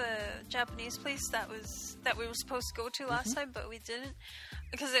 the Japanese place that we were supposed to go to last time, but we didn't.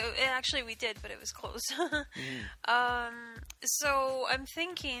 Because actually we did, but it was closed. So I'm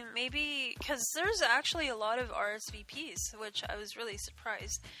thinking maybe, because there's actually a lot of RSVPs, which I was really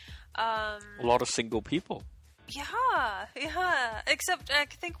surprised. A lot of single people. Yeah. Except I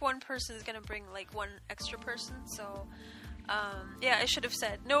think one person is gonna bring like one extra person. So, yeah, I should have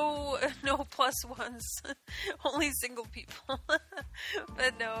said no plus ones, only single people.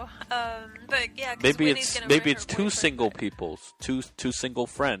 But no, but yeah. Maybe it's two single people, two single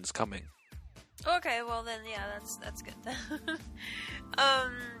friends coming. Okay, well then, yeah, that's good.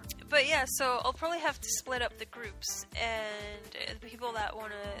 But yeah, so I'll probably have to split up the groups, and the people that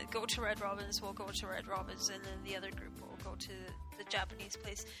want to go to Red Robin's will go to Red Robin's, and then the other group will go to the Japanese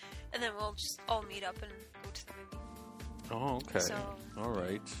place, and then we'll just all meet up and go to the movie. Oh, okay. So, all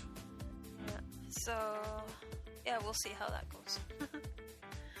right. Yeah. So, yeah, we'll see how that goes.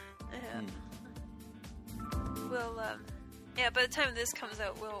 Yeah. We'll, yeah, by the time this comes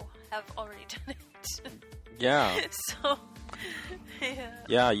out, we'll have already done it. Yeah. So, yeah.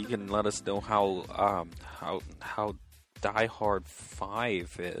 Yeah, you can let us know how Die Hard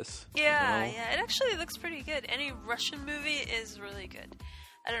 5 is. Yeah, yeah. It actually looks pretty good. Any Russian movie is really good.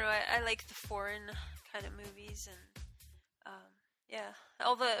 I don't know. I like the foreign kind of movies, and yeah,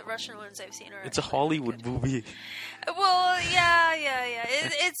 all the Russian ones I've seen are. It's a Hollywood movie. Well, yeah.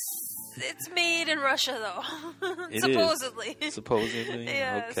 It's made in Russia, though. It supposedly. Is. Supposedly.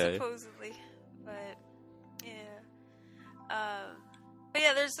 Yeah, okay. supposedly. But yeah,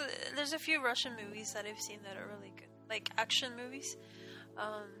 yeah. There's a few Russian movies that I've seen that are really good, like action movies.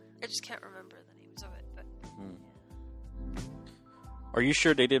 I just can't remember the names of it, but. Yeah. Are you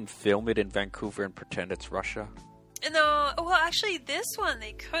sure they didn't film it in Vancouver and pretend it's Russia? No, well, actually, this one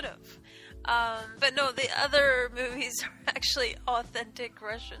they could have, but no, the other movies are actually authentic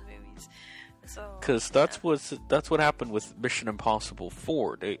Russian movies. So, because that's what happened with Mission Impossible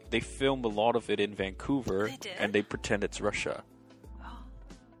 4. They filmed a lot of it in Vancouver, and they pretend it's Russia. Oh.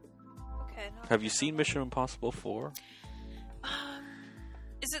 Okay. No, have you seen Mission Impossible 4?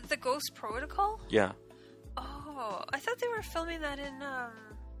 Is it the Ghost Protocol? Yeah. Oh, I thought they were filming that in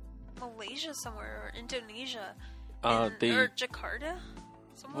Malaysia somewhere, or Indonesia. Or Jakarta?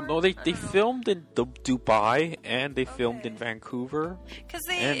 Somewhere? Well, no, they filmed in Dubai, and they filmed in Vancouver. Because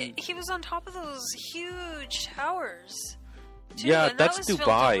he was on top of those huge towers. Too, yeah, and that's that was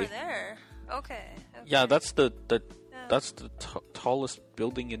Dubai. Over there. Okay. Yeah, that's the tallest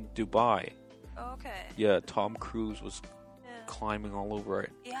building in Dubai. Okay. Yeah, Tom Cruise was climbing all over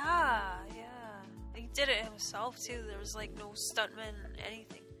it. Yeah. He did it himself too. There was like no stuntman,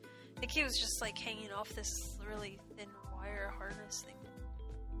 anything. I think he was just like hanging off this really thin wire harness thing.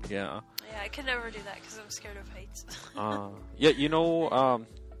 Yeah. Yeah, I could never do that because I'm scared of heights. Yeah,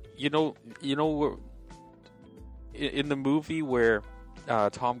 in the movie where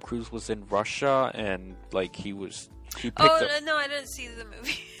Tom Cruise was in Russia and like he picked up... no, I didn't see the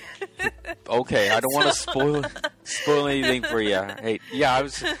movie. Okay, I don't want to spoil anything for you. Hey, yeah, I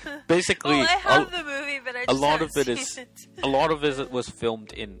was basically. Well, I have the movie, but I just a lot of it it. A lot of it was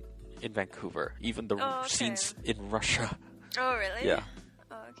filmed in Vancouver, even the scenes in Russia. Oh, really? Yeah.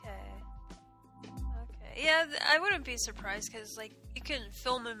 Okay. Yeah, I wouldn't be surprised because like you can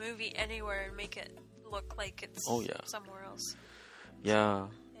film a movie anywhere and make it look like it's somewhere else. Yeah.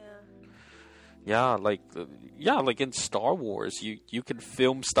 Yeah, like in Star Wars, you can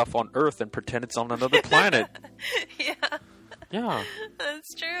film stuff on Earth and pretend it's on another planet. Yeah.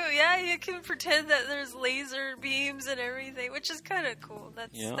 That's true. Yeah, you can pretend that there's laser beams and everything, which is kind of cool.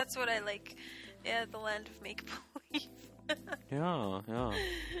 That's what I like. Yeah, the land of make believe. Yeah. Yeah.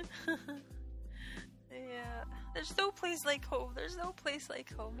 There's no place like home. There's no place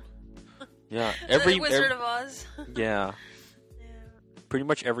like home. Yeah, the Wizard of Oz. Yeah. Pretty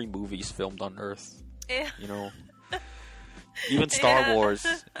much every movie's filmed on Earth. Yeah. Even Star Wars,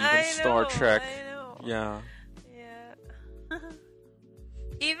 even Star Trek. I know. Yeah. Yeah.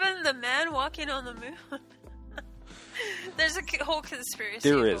 Even the man walking on the moon. There's a whole conspiracy.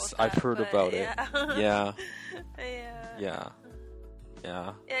 There is. I've heard about it. Yeah. Yeah.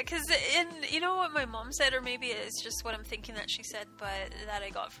 Yeah, because you know what my mom said, or maybe it's just what I'm thinking that she said, but that I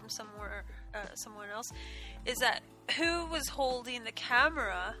got from someone else, is that who was holding the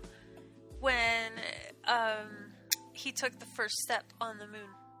camera when he took the first step on the moon.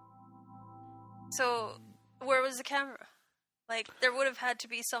 So, where was the camera? Like, there would have had to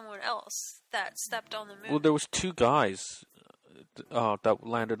be someone else that stepped on the moon. Well, there was two guys that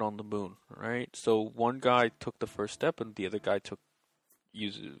landed on the moon, right? So one guy took the first step, and the other guy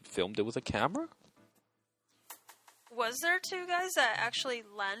filmed it with a camera. Was there two guys that actually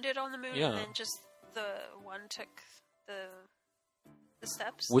landed on the moon, Yeah. and then just the one took the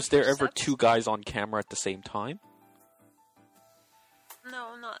steps? Was there ever two guys on camera at the same time?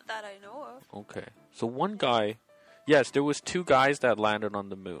 No, not that I know of. Okay. So one guy... Yes, there was two guys that landed on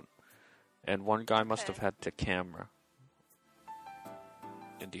the moon. And one guy must have had the camera.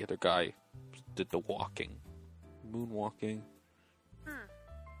 And the other guy did the walking. Moonwalking.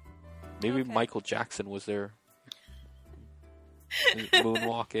 Maybe Michael Jackson was there.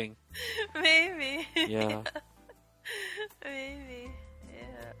 Moonwalking. Maybe. Yeah. Maybe.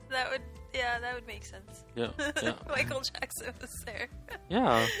 Yeah. That would make sense. Yeah. Michael Jackson was there.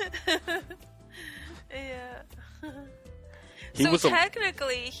 Yeah. Yeah. So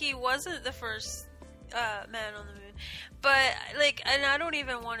technically, he wasn't the first man on the moon. But, like, and I don't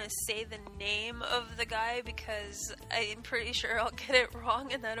even want to say the name of the guy because I'm pretty sure I'll get it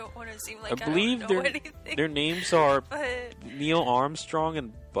wrong and I don't want to seem like I believe don't know anything. their names are But Neil Armstrong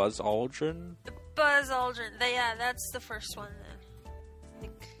and Buzz Aldrin. Buzz Aldrin. Yeah, that's the first one then. I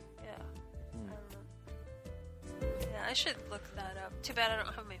think, yeah. I don't know. Yeah, I should look that up. Too bad I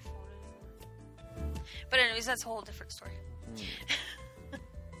don't have my phone anymore. But anyways, that's a whole different story.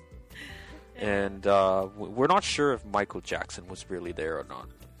 And we're not sure if Michael Jackson was really there or not.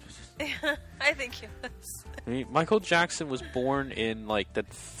 I think he was. I mean, Michael Jackson was born in like the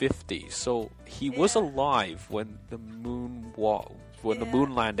 50s, so he was alive when the moon the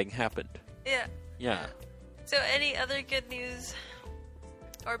moon landing happened. Yeah. Yeah. So, any other good news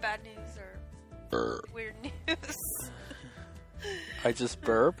or bad news or weird news? I just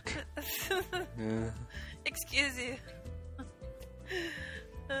burped. Yeah. Excuse you.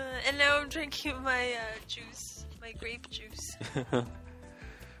 And now I'm drinking my juice, my grape juice.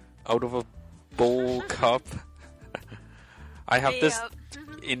 Out of a bowl cup. I have this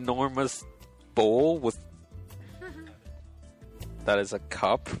enormous bowl that is a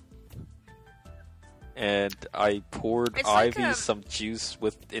cup. And I poured Ivy some juice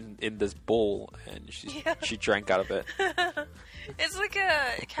in this bowl, and she drank out of it. It's like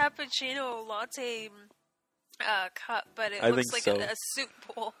a cappuccino latte cup, but it looks like a soup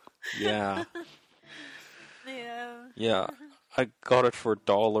bowl. Yeah. Yeah. Yeah. I got it for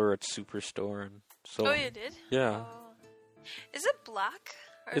 $1 at Superstore, and so. Oh, you did? Yeah. Oh. Is it black?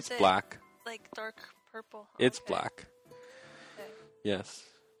 Or It's is it black. Like dark purple. It's black. Okay. Yes.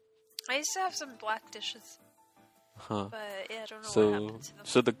 I used to have some black dishes. Huh. But yeah, I don't know what happened to them.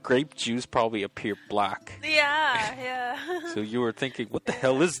 So the grape juice probably appeared black. Yeah. So you were thinking, what the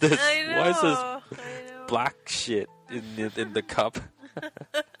hell is this? I know. Why is this black shit in the cup?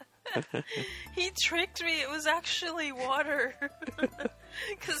 He tricked me. It was actually water.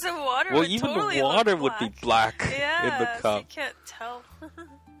 Because the water Well, would even totally the water look would be black. black Yeah, in the so cup. you can't tell.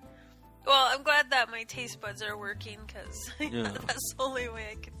 Well, I'm glad that my taste buds are working because that's the only way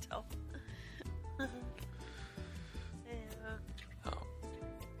I could tell. Oh.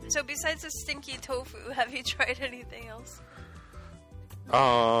 So besides the stinky tofu, have you tried anything else?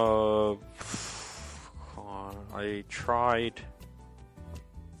 I tried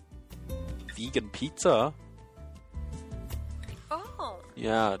vegan pizza. Oh.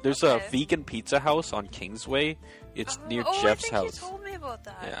 Yeah, there's a vegan pizza house on Kingsway. It's near Jeff's house. You told me about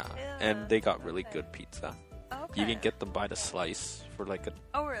that. Yeah, and they got really good pizza. Okay. You can get them by the slice for like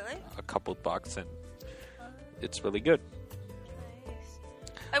really? a couple bucks, and it's really good. Nice.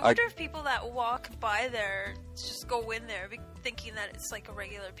 I wonder if people that walk by there just go in there thinking that it's like a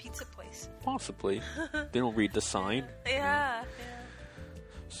regular pizza place. Possibly. They don't read the sign. Yeah.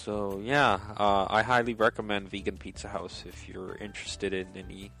 So, I highly recommend Vegan Pizza House if you're interested in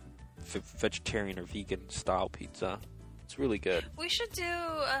any vegetarian or vegan style pizza. It's really good. We should do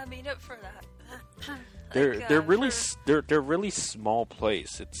a meetup for that. They're really small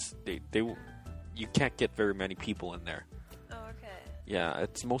place. It's you can't get very many people in there. Oh, okay. Yeah,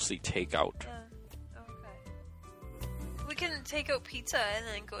 it's mostly takeout. Okay. We can take out pizza and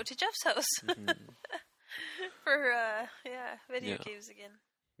then go to Jeff's house for video games again.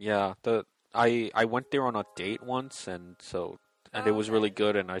 Yeah, I went there on a date once, and it was really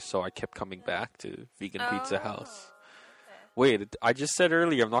good, and I kept coming back to Vegan Pizza House. Okay. Wait, I just said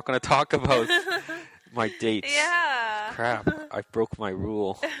earlier I'm not going to talk about my dates. Yeah. Crap, I broke my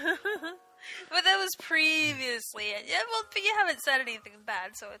rule. But that was previously. Yeah, well, but you haven't said anything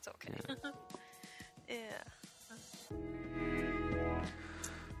bad, so it's okay. Yeah.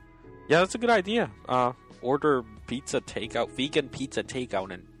 Yeah, that's a good idea. Order pizza takeout, vegan pizza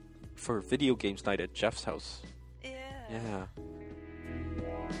takeout, and for video games night at Jeff's house. Yeah.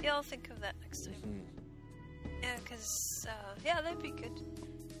 Yeah, I'll think of that next time. Mm-hmm. Yeah, because that'd be good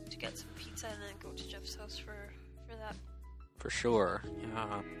to get some pizza and then go to Jeff's house for that. For sure.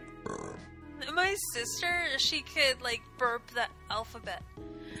 Yeah. My sister, she could like burp the alphabet.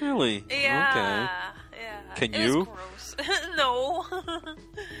 Really? Yeah. Okay. Yeah. Can it you? Was gross. No.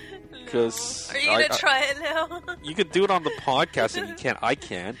 Because Are you gonna try it now? You could do it on the podcast, and you can't. I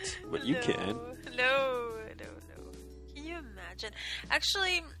can't, but you No. can. No. Can you imagine?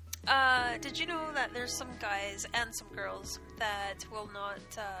 Actually, did you know that there's some guys and some girls that will not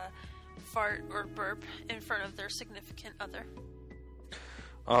fart or burp in front of their significant other?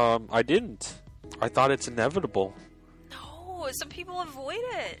 I didn't. I thought it's inevitable. No, some people avoid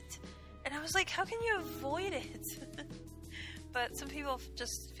it. And I was like, how can you avoid it? But some people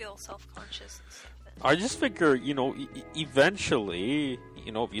just feel self-conscious and stuff. I just figure, eventually,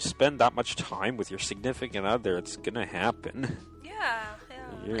 if you spend that much time with your significant other, it's gonna happen. Yeah.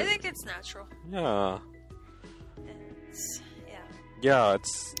 Yeah. I think it's natural. Yeah. It's, yeah. Yeah,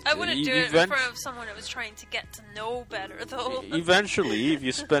 it's... I wouldn't do it in front of someone I was trying to get to know better, though. Eventually, if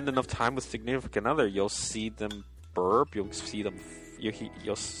you spend enough time with significant other, you'll see them burp, you'll see them... You'll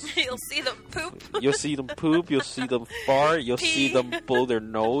see them poop. You'll see them poop, you'll see them fart, you'll see them blow their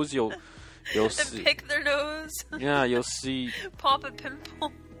nose, you'll see... pick their nose. Yeah, you'll see... Pop a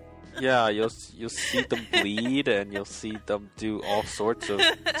pimple. Yeah, you'll see them bleed, and you'll see them do all sorts of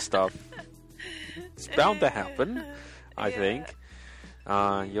stuff. It's bound to happen, I think.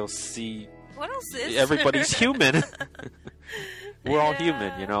 You'll see... What else is everybody's there? human. We're all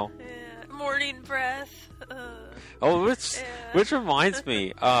human, Yeah. Morning breath. Which reminds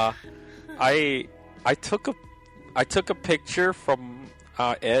me, I took a picture from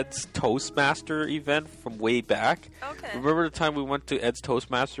Ed's Toastmaster event from way back. Okay. Remember the time we went to Ed's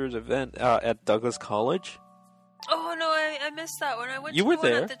Toastmasters event at Douglas College? Oh no, I missed that one. I went You to were the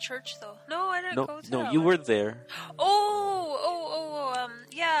one there. at the church though. No, I didn't go to that No, you one. were there.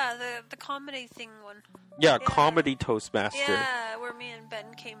 Yeah, the comedy thing one. Yeah, Yeah. Comedy Toastmaster. Yeah, where me and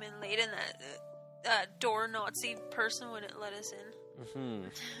Ben came in late, and that door Nazi person wouldn't let us in.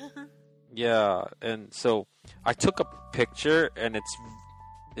 Mm-hmm. Yeah, and so I took a picture, and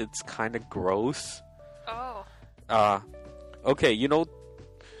it's kind of gross. Oh. Okay, you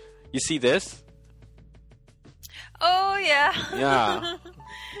see this? Oh yeah.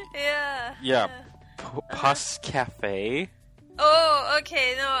 Yeah. Yeah. Pus Cafe. Oh,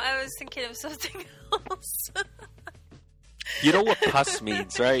 okay. No, I was thinking of something else. You know what pus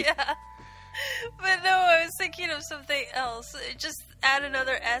means, right? Yeah. But no, I was thinking of something else. Just add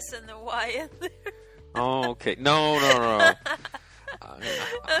another S and the Y in there. Oh, okay. No.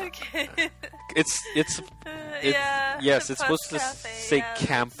 Okay. It's yeah. yes, the it's Pus supposed to Cafe, say yeah.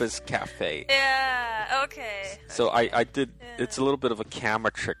 Campus Cafe. Yeah. Okay. So I did. Yeah. It's a little bit of a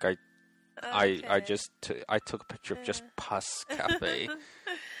camera trick. I Okay. took a picture of just Pus Cafe.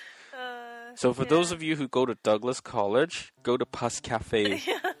 Uh, So for those of you who go to Douglas College, go to Pus Cafe.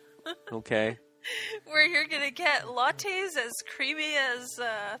 yeah. Okay. Where you're gonna get lattes as creamy as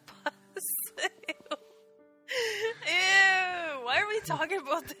pus. Ew! Why are we talking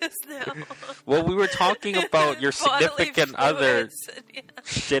about this now? Well, we were talking about your Bodily significant other fluids and, yeah.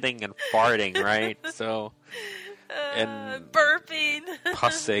 shitting and farting, right? So and burping,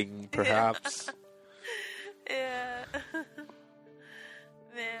 pussing, perhaps. Yeah.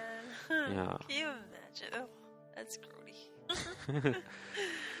 Man. Yeah. Can you imagine? Oh, that's grody.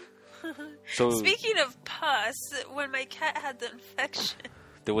 So Speaking of pus, when my cat had the infection,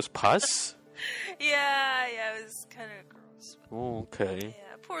 there was pus. yeah, it was kind of gross. Oh, okay.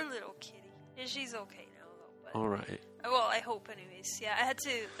 Yeah, poor little kitty. Yeah, she's okay now though. But, All right. well, I hope anyways. Yeah, I had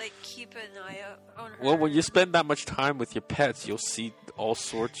to keep an eye out on her. Well, when you spend that much time with your pets, you'll see all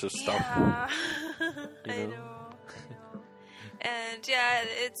sorts of stuff. Yeah, You I know? know. And yeah,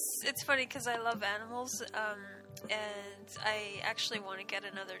 it's funny because I love animals, and I actually want to get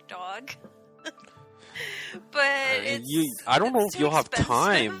another dog. But I don't know it's if you'll too have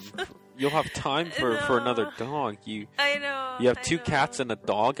expensive. time. You'll have time for another dog. I know. You have I 2 know. cats and a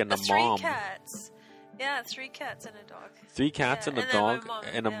dog and a mom. 3 cats. Yeah, 3 cats and a dog. 3 cats Yeah, and a and then my dog mom,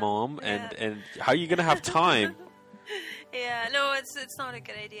 and a yeah. mom, Yeah. and how are you gonna have time? Yeah, no, it's not a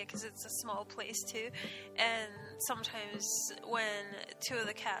good idea because it's a small place too, and sometimes when 2 of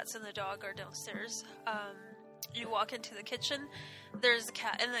the cats and the dog are downstairs, you walk into the kitchen, there's a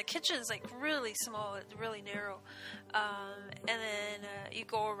cat, and the kitchen is like really small, it's really narrow. And then you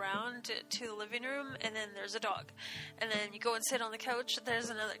go around to the living room, and then there's a dog. And then you go and sit on the couch, there's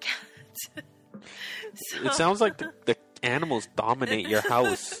another cat. So, it sounds like the animals dominate your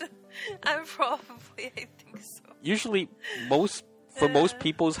house. I think so. Usually, most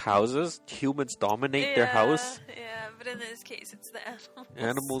people's houses, humans dominate their house. Yeah, but in this case, it's the animals.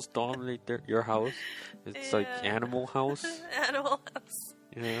 Animals dominate your house. It's like Animal House. Animal House.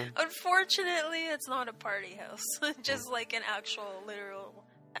 Yeah. Unfortunately, it's not a party house. Just like an actual, literal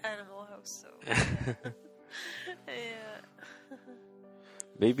animal house. So, yeah.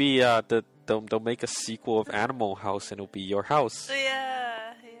 Maybe they'll make a sequel of Animal House and it'll be your house.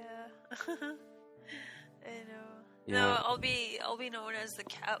 Yeah. I know. Yeah. No, I'll be known as the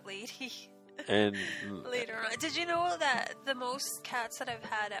cat lady. And later on. Did you know that the most cats that I've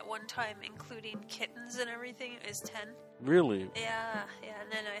had at one time, including kittens and everything, is 10? Really? Yeah.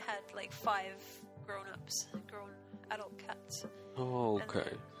 And then I had like 5 grown adult cats. Oh, okay.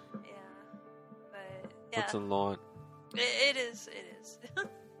 Then, but yeah. That's a lot. It is.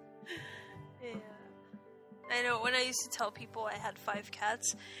 Yeah. I know, when I used to tell people I had 5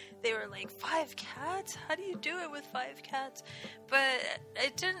 cats, they were like, 5 cats? How do you do it with 5 cats? But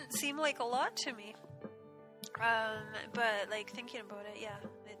it didn't seem like a lot to me. But, like, thinking about it, yeah.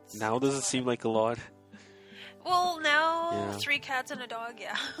 Now does it seem like a lot? Well, now, 3 cats and a dog,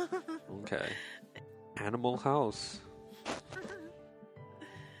 yeah. Okay. Animal House.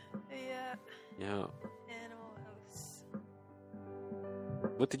 Yeah. Animal House.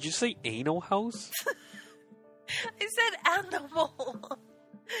 What did you say? Anal House? I said animal.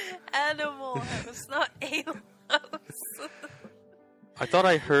 Animal House, not anal house. I thought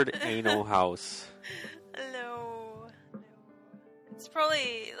I heard Anal House. No. It's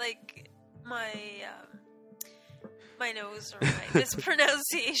probably like my nose or my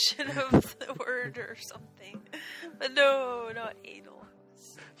mispronunciation of the word or something. But no, not anal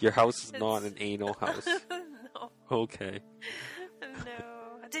house. Your house is not an anal house. No. Okay. No.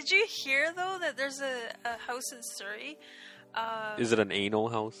 Did you hear, though, that there's a house in Surrey? Is it an anal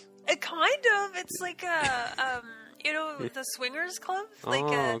house? Kind of. It's like a, the swingers club. Like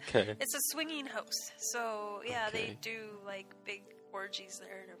okay. It's a swinging house. So, yeah, Okay. they do, like, big orgies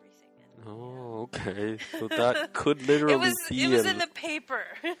there and everything. Oh, okay. So that could literally be... It was in the paper.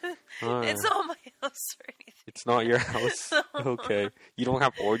 It's not my house or anything. It's not your house? No. Okay. You don't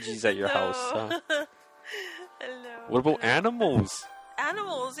have orgies at your house, huh? No. What about animals?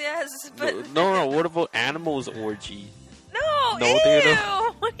 Animals, yes, but... No, what about animals orgy? No, No, ew! they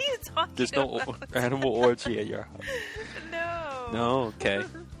don't. What are you talking There's about? no animal orgy at your house. No. No, okay.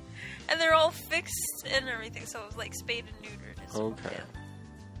 And they're all fixed and everything, so it was like spayed and neutered as well. Okay.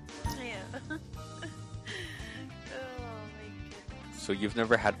 Yeah. Oh, my goodness. So you've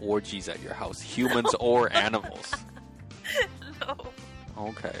never had orgies at your house, humans or animals? No.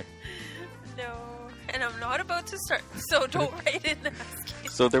 Okay. No. And I'm not about to start, so don't write in asking.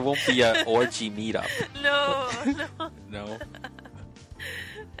 So there won't be an orgy meetup? No. No?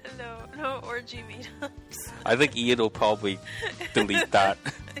 No orgy meetups. I think Ian will probably delete that.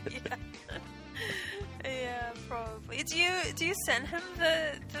 Yeah, probably. Do you send him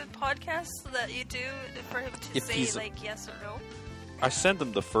the podcast that you do for him to If say he's- like yes or no? I sent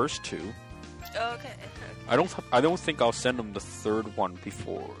him the first 2. Okay. I don't think I'll send him the third one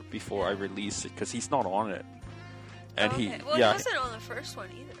before I release it because he's not on it. And okay. Well, he wasn't on the first one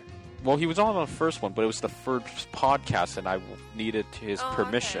either. Well, he was on the first one, but it was the first podcast, and I needed his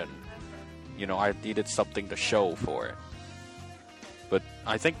permission. Okay. You know, I needed something to show for it. But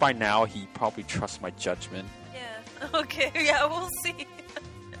I think by now he probably trusts my judgment. Yeah. Okay. Yeah, we'll see.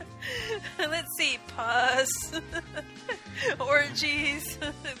 Let's see. Pus. Orgies.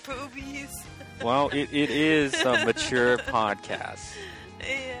 Boobies. Well, it is a mature podcast.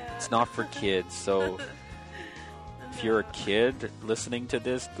 Yeah. It's not for kids, so if you're a kid listening to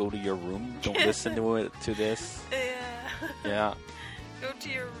this, go to your room. Don't listen to this. Yeah. Yeah. Go to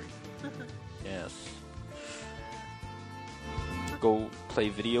your room. Yes. Go play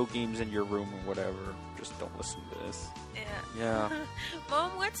video games in your room or whatever. Just don't listen to this. Yeah. Yeah.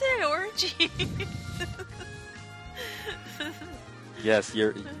 Mom, what's an orgy? Yes,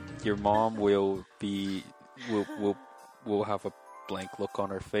 your mom will have a blank look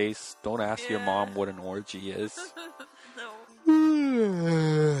on her face. Don't ask your mom what an orgy is. No.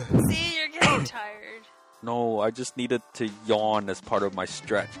 See, you're getting tired. No, I just needed to yawn as part of my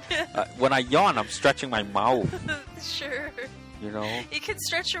stretch. When I yawn, I'm stretching my mouth. Sure. You know? You can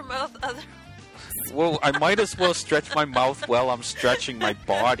stretch your mouth other. Well, I might as well stretch my mouth while I'm stretching my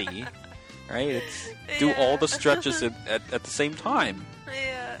body. right? It's do all the stretches at the same time.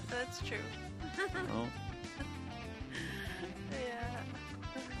 Yeah, that's true. Oh. Yeah.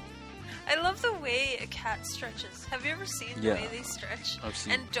 I love the way a cat stretches. Have you ever seen the way they stretch? I've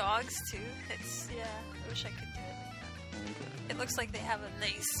seen. And dogs too. It's I wish I could do it like that. It looks like they have a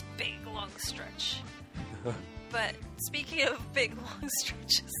nice big long stretch. But speaking of big long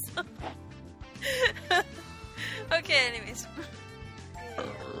stretches. Okay, anyways.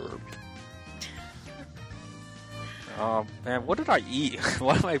 Man, what did I eat?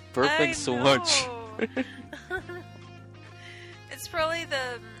 Why am I burping so much? It's probably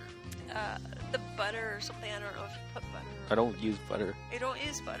the butter or something. I don't know if you put butter. I don't use butter. You don't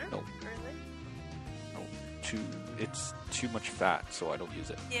use butter? No. Really? No. It's too much fat, so I don't use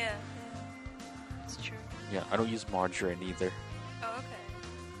it. Yeah. It's true. Yeah, I don't use margarine either. Oh, okay.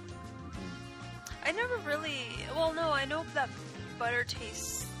 I never really... Well, no, I know that butter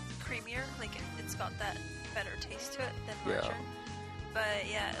tastes creamier. Like, it's got that better taste to it than margarine. But,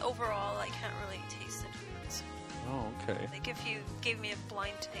 yeah, overall, I can't really taste the difference. Oh, okay. Like, if you gave me a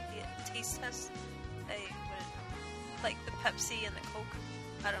blind taste test, I wouldn't know. Like, the Pepsi and the Coke,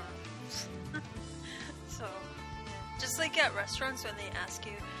 I don't know. So, yeah. Just like at restaurants when they ask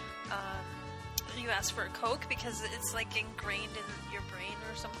you, you ask for a Coke because it's, like, ingrained in your brain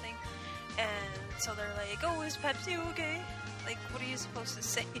or something. And so they're like, oh, is Pepsi okay? Like, what are you supposed to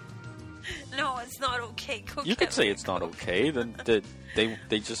say? No, it's not okay. Coke. You could say it's not okay. Then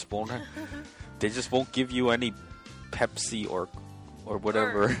they just won't. They just won't give you any Pepsi or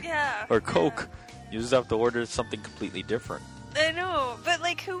whatever or Coke. You just have to order something completely different. I know, but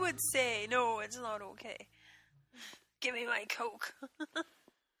like, who would say no? It's not okay. Give me my Coke.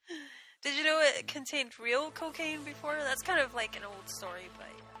 Did you know it contained real cocaine before? That's kind of like an old story, but.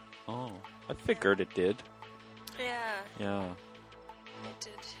 Oh, I figured it did. Yeah. Yeah. It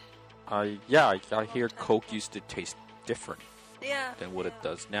did. I hear Coke used to taste different. Yeah. Than what it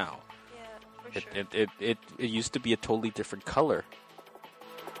does now. Yeah, for sure. It used to be a totally different color.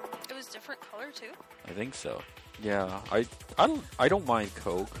 It was different color too. I think so. Yeah. I don't mind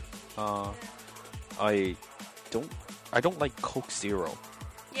Coke. I don't like Coke Zero.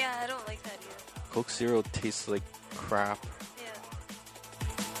 Yeah, I don't like that either. Coke Zero tastes like crap.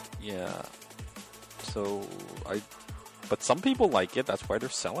 Yeah. So but some people like it. That's why they're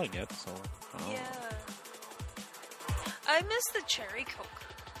selling it. So. Yeah. I miss the cherry Coke.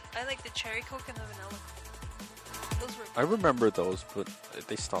 I like the cherry Coke and the vanilla. Those were. I remember those, but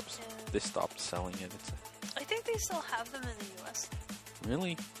they stopped. Yeah. They stopped selling it. I think they still have them in the U.S.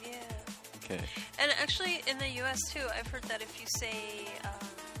 Really? Yeah. Okay. And actually, in the U.S. too, I've heard that if you say,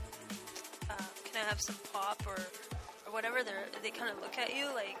 "Can I have some pop?" or whatever, they kind of look at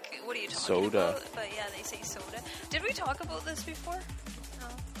you like, what are you talking about? But yeah, they say soda. Did we talk about this before? No?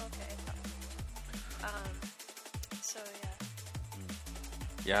 Okay. So yeah.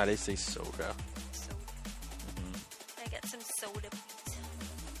 Yeah, they say soda. Soda. I got some soda, please.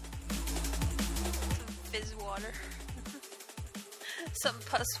 Some fizz water. Some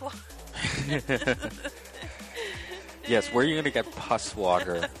pus water. Yes, where are you going to get pus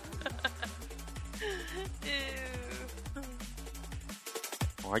water?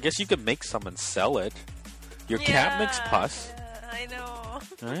 I guess you could make some and sell it. Your cat makes pus. Yeah, I know.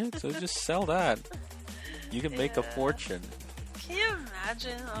 Right? So just sell that. You can make a fortune. Can you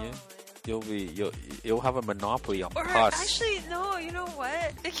imagine? Oh, yeah. You'll have a monopoly on or pus. Actually, no. You know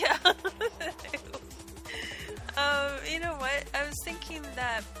what? Yeah. You know what? I was thinking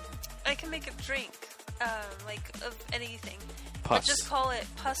that I can make a drink, like of anything, but just call it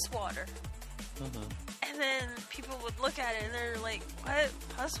pus water. And then people would look at it and they're like, "What?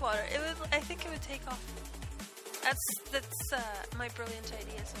 Pus water?" I think it would take off. That's my brilliant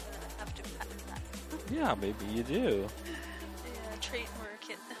idea. So I'm gonna have to patent that. Yeah, maybe you do. Yeah, trademark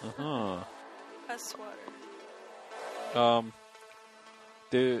it. Pus water.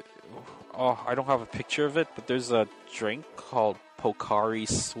 I don't have a picture of it, but there's a drink called Pocari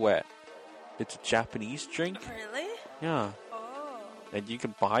Sweat. It's a Japanese drink. Really? Yeah. Oh. And you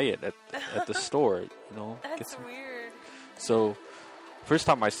can buy it at the store, you know. That's weird. So, first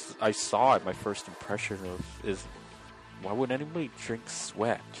time I saw it, my first impression is, why would anybody drink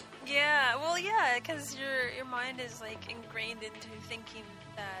sweat? Yeah, well, yeah, because your mind is like ingrained into thinking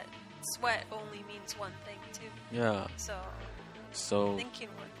that sweat only means one thing too. Yeah. So thinking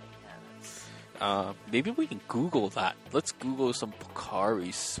one thing. Yeah, maybe we can Google that. Let's Google some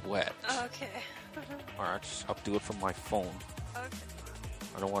Pocari Sweat. Okay. Alright, I'll do it from my phone. Okay.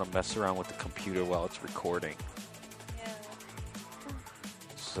 I don't want to mess around with the computer while it's recording. Yeah.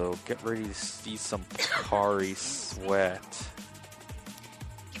 So get ready to see some Pocari Sweat.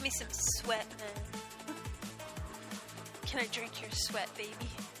 Give Give me some sweat, man. Can I drink your sweat, baby?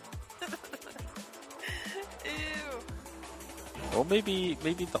 Ew. Well, maybe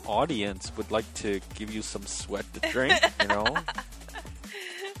the audience would like to give you some sweat to drink, you know?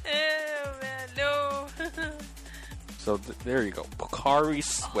 Ew, man, no. So there you go. Pocari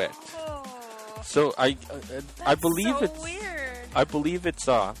Sweat. Oh, So I believe so it's weird. I believe it's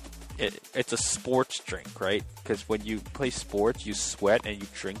a sports drink, right? Because when you play sports, you sweat and you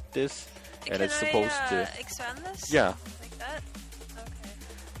drink this, and Can it's supposed I, to. expand this? Yeah. Like that?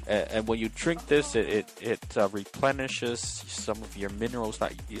 Okay. And when you drink this, it replenishes some of your minerals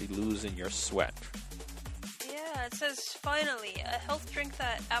that you lose in your sweat. Yeah, it says, finally, a health drink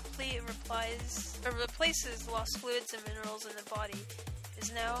that aptly replaces lost fluids and minerals in the body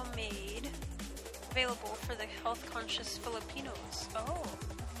is now made available for the health-conscious Filipinos. Oh,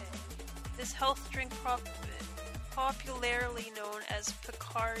 okay. This health drink popularly known as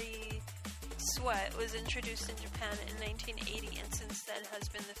Pocari Sweat was introduced in Japan in 1980 and since then has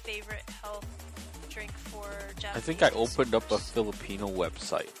been the favorite health drink for Japanese I think I opened up a consumers. Filipino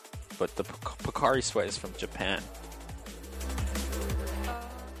website, but the Pocari Sweat is from Japan.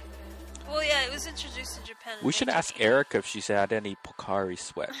 Well, yeah, it was introduced in Japan. in We should ask 1980. Erica if she's had any Pocari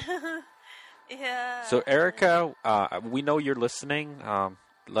Sweat. Yeah. So Erica, we know you're listening.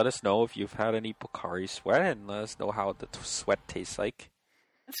 Let us know if you've had any Pocari Sweat, and let us know how the sweat tastes like.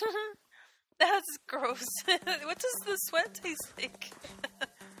 That's gross. What does the sweat taste like?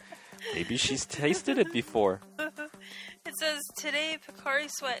 Maybe she's tasted it before. It says, today Pocari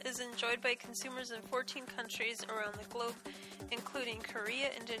Sweat is enjoyed by consumers in 14 countries around the globe, including Korea,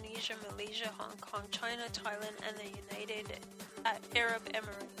 Indonesia, Malaysia, Hong Kong, China, Thailand, and the United Arab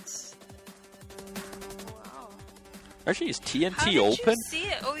Emirates. Wow. Actually, is How TNT did open? you see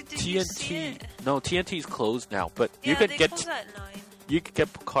it? Oh, did you see TNT. it? No, TNT is closed now, but Yeah, you could they get close at 9. you could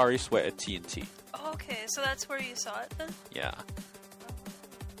get Pocari Sweat at TNT. Oh, okay, so that's where you saw it then? Yeah.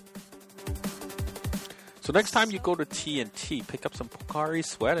 So next time you go to TNT, pick up some Pocari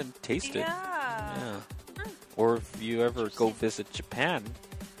Sweat and taste it. Yeah. Yeah. Or if you ever go visit Japan,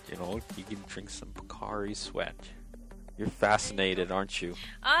 you know, you can drink some Pocari Sweat. You're fascinated, aren't you?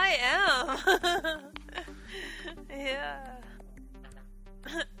 I am. Yeah.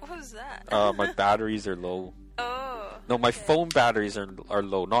 What was that? My batteries are low. Oh. No, my okay. phone batteries are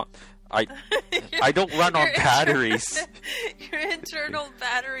low. Not I don't run on batteries. Your internal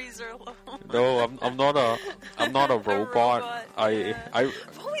batteries are low. No, I'm not a robot. Yeah.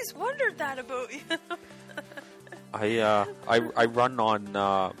 I've always wondered that about you. I run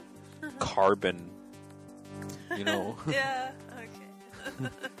on carbon. You know, Yeah. Okay.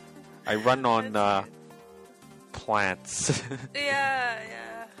 I run on That's plants. Yeah.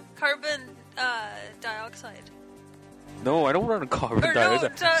 Carbon dioxide. No, I don't run on carbon Or no,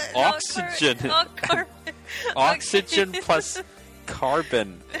 dioxide. Oxygen. Carbon. Oxygen Okay. plus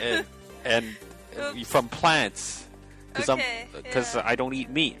carbon and Oops. from plants. Because Okay, yeah. I don't eat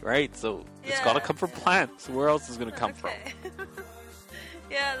meat, right? So it's Yeah. gotta come from plants. Where else is it gonna come from? Okay.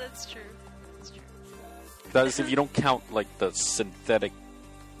 Yeah, that's true. That's true. That is if you don't count like the synthetic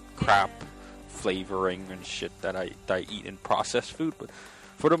crap flavoring and shit that I eat in processed food. But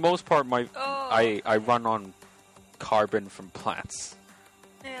for the most part, I run on carbon from plants,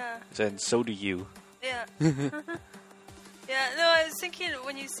 Yeah. and so do you. Yeah. Yeah, no, I was thinking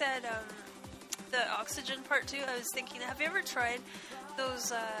when you said the oxygen part too, I was thinking, have you ever tried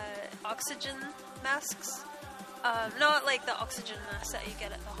those oxygen masks? Not like the oxygen masks that you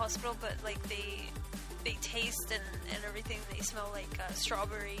get at the hospital, but like they taste and everything. They smell like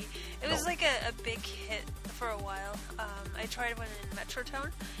strawberry. It was like a big hit for a while. I tried one in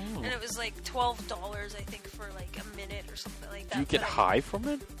Metrotown, and it was like $12, I think, for like a minute or something like that. Do you get But high from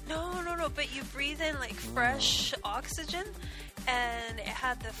it? No, but you breathe in like fresh oxygen, and it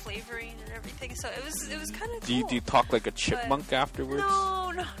had the flavoring and everything. So it was kind of cool. Do you talk like a chipmunk afterwards?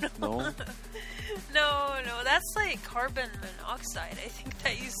 No. No? No, that's like carbon monoxide. I think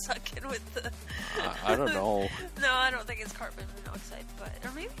that you suck in with the. I don't know. No, I don't think it's carbon monoxide,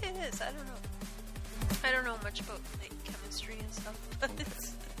 or maybe it is. I don't know. I don't know much about like chemistry and stuff, but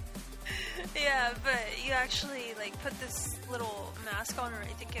it's. Yeah, but you actually like put this little mask on, or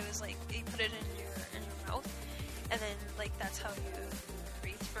I think it was like you put it in your mouth, and then like that's how you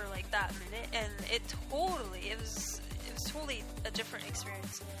breathe for like that minute, and it was totally a different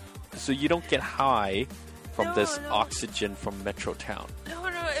experience. So you don't get high from this No. oxygen from Metrotown. No,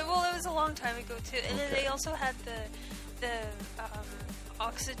 it was a long time ago too, and then Okay. they also had the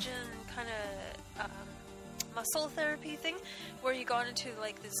oxygen kind of muscle therapy thing, where you got into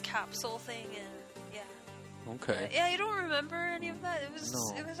like this capsule thing, and yeah. Okay. Yeah, you don't remember any of that? It was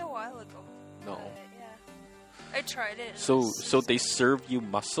No. It was a while ago. No. Yeah. I tried it. So they serve you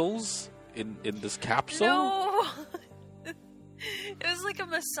mussels in this capsule? No. It was like a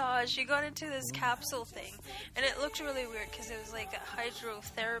massage. You got into this capsule thing, and it looked really weird because it was like a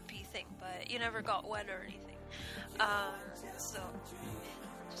hydrotherapy thing, but you never got wet or anything. So,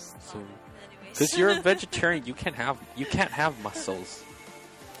 anyways. because you're a vegetarian, you can't have mussels.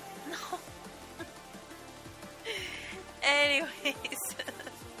 No. Anyways.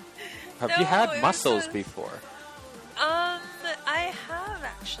 Have you had it was mussels before? I have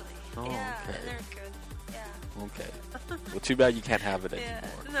actually. Oh, yeah, okay. and they're good. Yeah. Okay. Well, too bad you can't have it Yeah.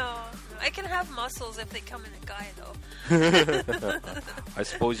 anymore. No. I can have mussels if they come in a guy though. I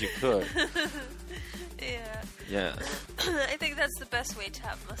suppose you could. Yeah. Yes. I think that's the best way to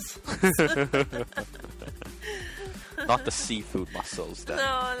have mussels. Not the seafood mussels, then.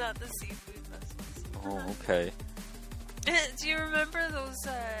 No, not the seafood mussels. Oh, okay. Do you remember those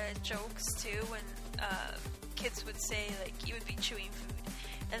jokes too when kids would say, like, you would be chewing food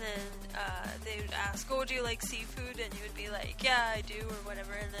and then they would ask, oh, do you like seafood? And you would be like, yeah, I do, or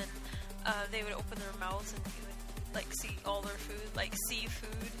whatever, and then they would open their mouths and you would like see all their food, like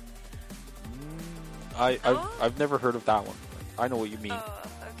seafood. I've never heard of that one. I know what you mean. Oh,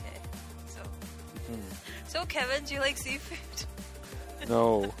 okay. So Kevin, do you like seafood?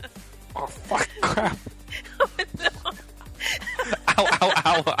 No. Oh, fuck, crap. Oh, no. Ow, ow,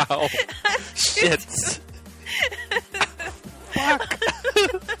 ow, ow. Shit. Fuck.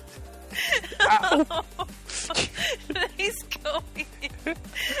 Ow. Nice going.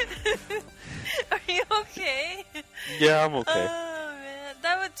 Are you okay? Yeah, I'm okay. Oh, man.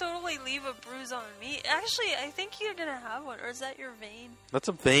 That would totally leave a bruise on me. Actually, I think you're gonna have one. Or is that your vein? That's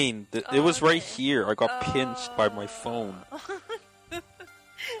a vein. It was right here. I got pinched by my phone.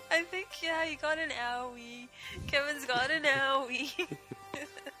 I think, yeah, you got an owie. Kevin's got an owie.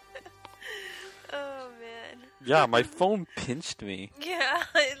 Oh, man. Yeah, my phone pinched me. Yeah,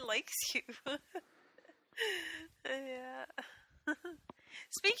 it likes you. Yeah.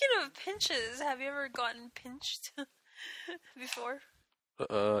 Speaking of pinches, have you ever gotten pinched before?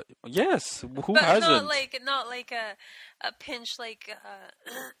 Yes. Who But hasn't? not like a pinch, like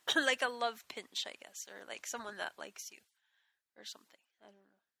like a love pinch, I guess, or like someone that likes you, or something. I don't know.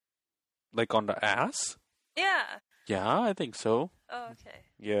 Like on the ass? Yeah. Yeah, I think so. Oh, okay.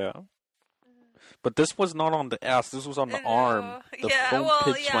 Yeah. But this was not on the ass. This was on the arm. The phone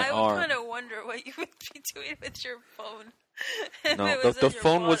pinched my I would arm. kind of wonder what you would be doing with your phone. No, the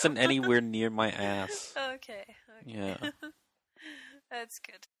phone wasn't anywhere near my ass. Okay. Yeah. That's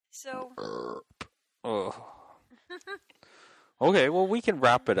good. So. Oh. Okay, well, we can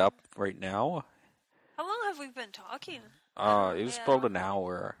wrap it up right now. How long have we been talking? It was about an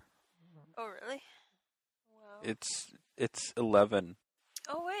hour. Oh, really? Wow. It's 11.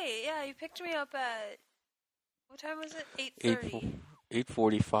 Oh, wait. Yeah, you picked me up at... What time was it? 8:30.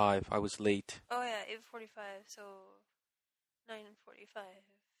 8:45. I was late. Oh, yeah, 8:45. So, 9:45.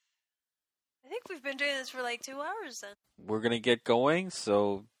 I think we've been doing this for like 2 hours then. We're going to get going.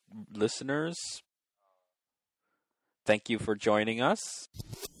 So, listeners, thank you for joining us.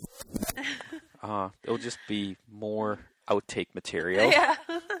 It'll just be more outtake material. Yeah.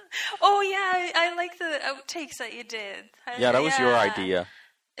 Oh, yeah, I like the outtakes that you did. Yeah, that was your idea.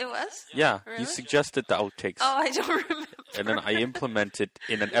 It was? Yeah, Really? you suggested the outtakes. Oh, I don't remember. And then I implemented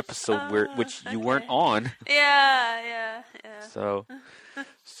in an episode which you weren't on. Yeah. So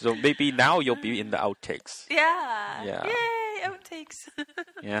maybe now you'll be in the outtakes. Yeah. Yeah. Yay, outtakes.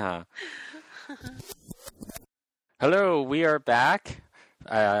 Yeah. Hello, we are back,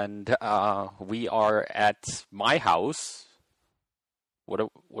 and we are at my house. What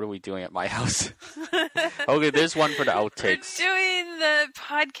are we doing at my house? Okay, there's one for the outtakes. We're doing the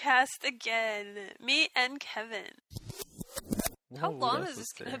podcast again. Me and Kevin. How long is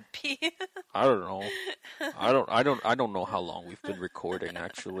this gonna be? I don't know. I don't know how long we've been recording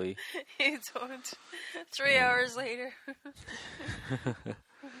actually. You don't. 3 hours later.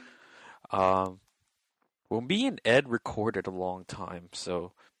 Well, me and Ed recorded a long time,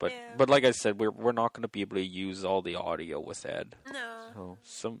 so but like I said, we're not going to be able to use all the audio with Ed. No.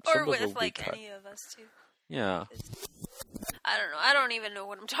 So some Or of it will with be like cut. any of us too. Yeah. I don't know. I don't even know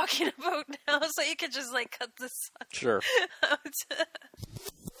what I'm talking about now, so you could just like cut this Sure. out.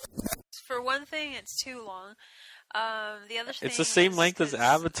 For one thing, it's too long. The other thing It's the same is length as 'cause-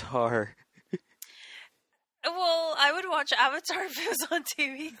 Avatar. Well, I would watch Avatar if it was on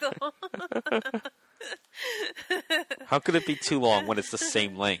TV, though. How could it be too long when it's the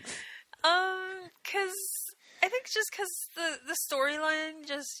same length? 'Cause I think just because the storyline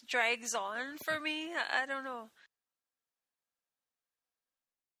just drags on for me. I don't know.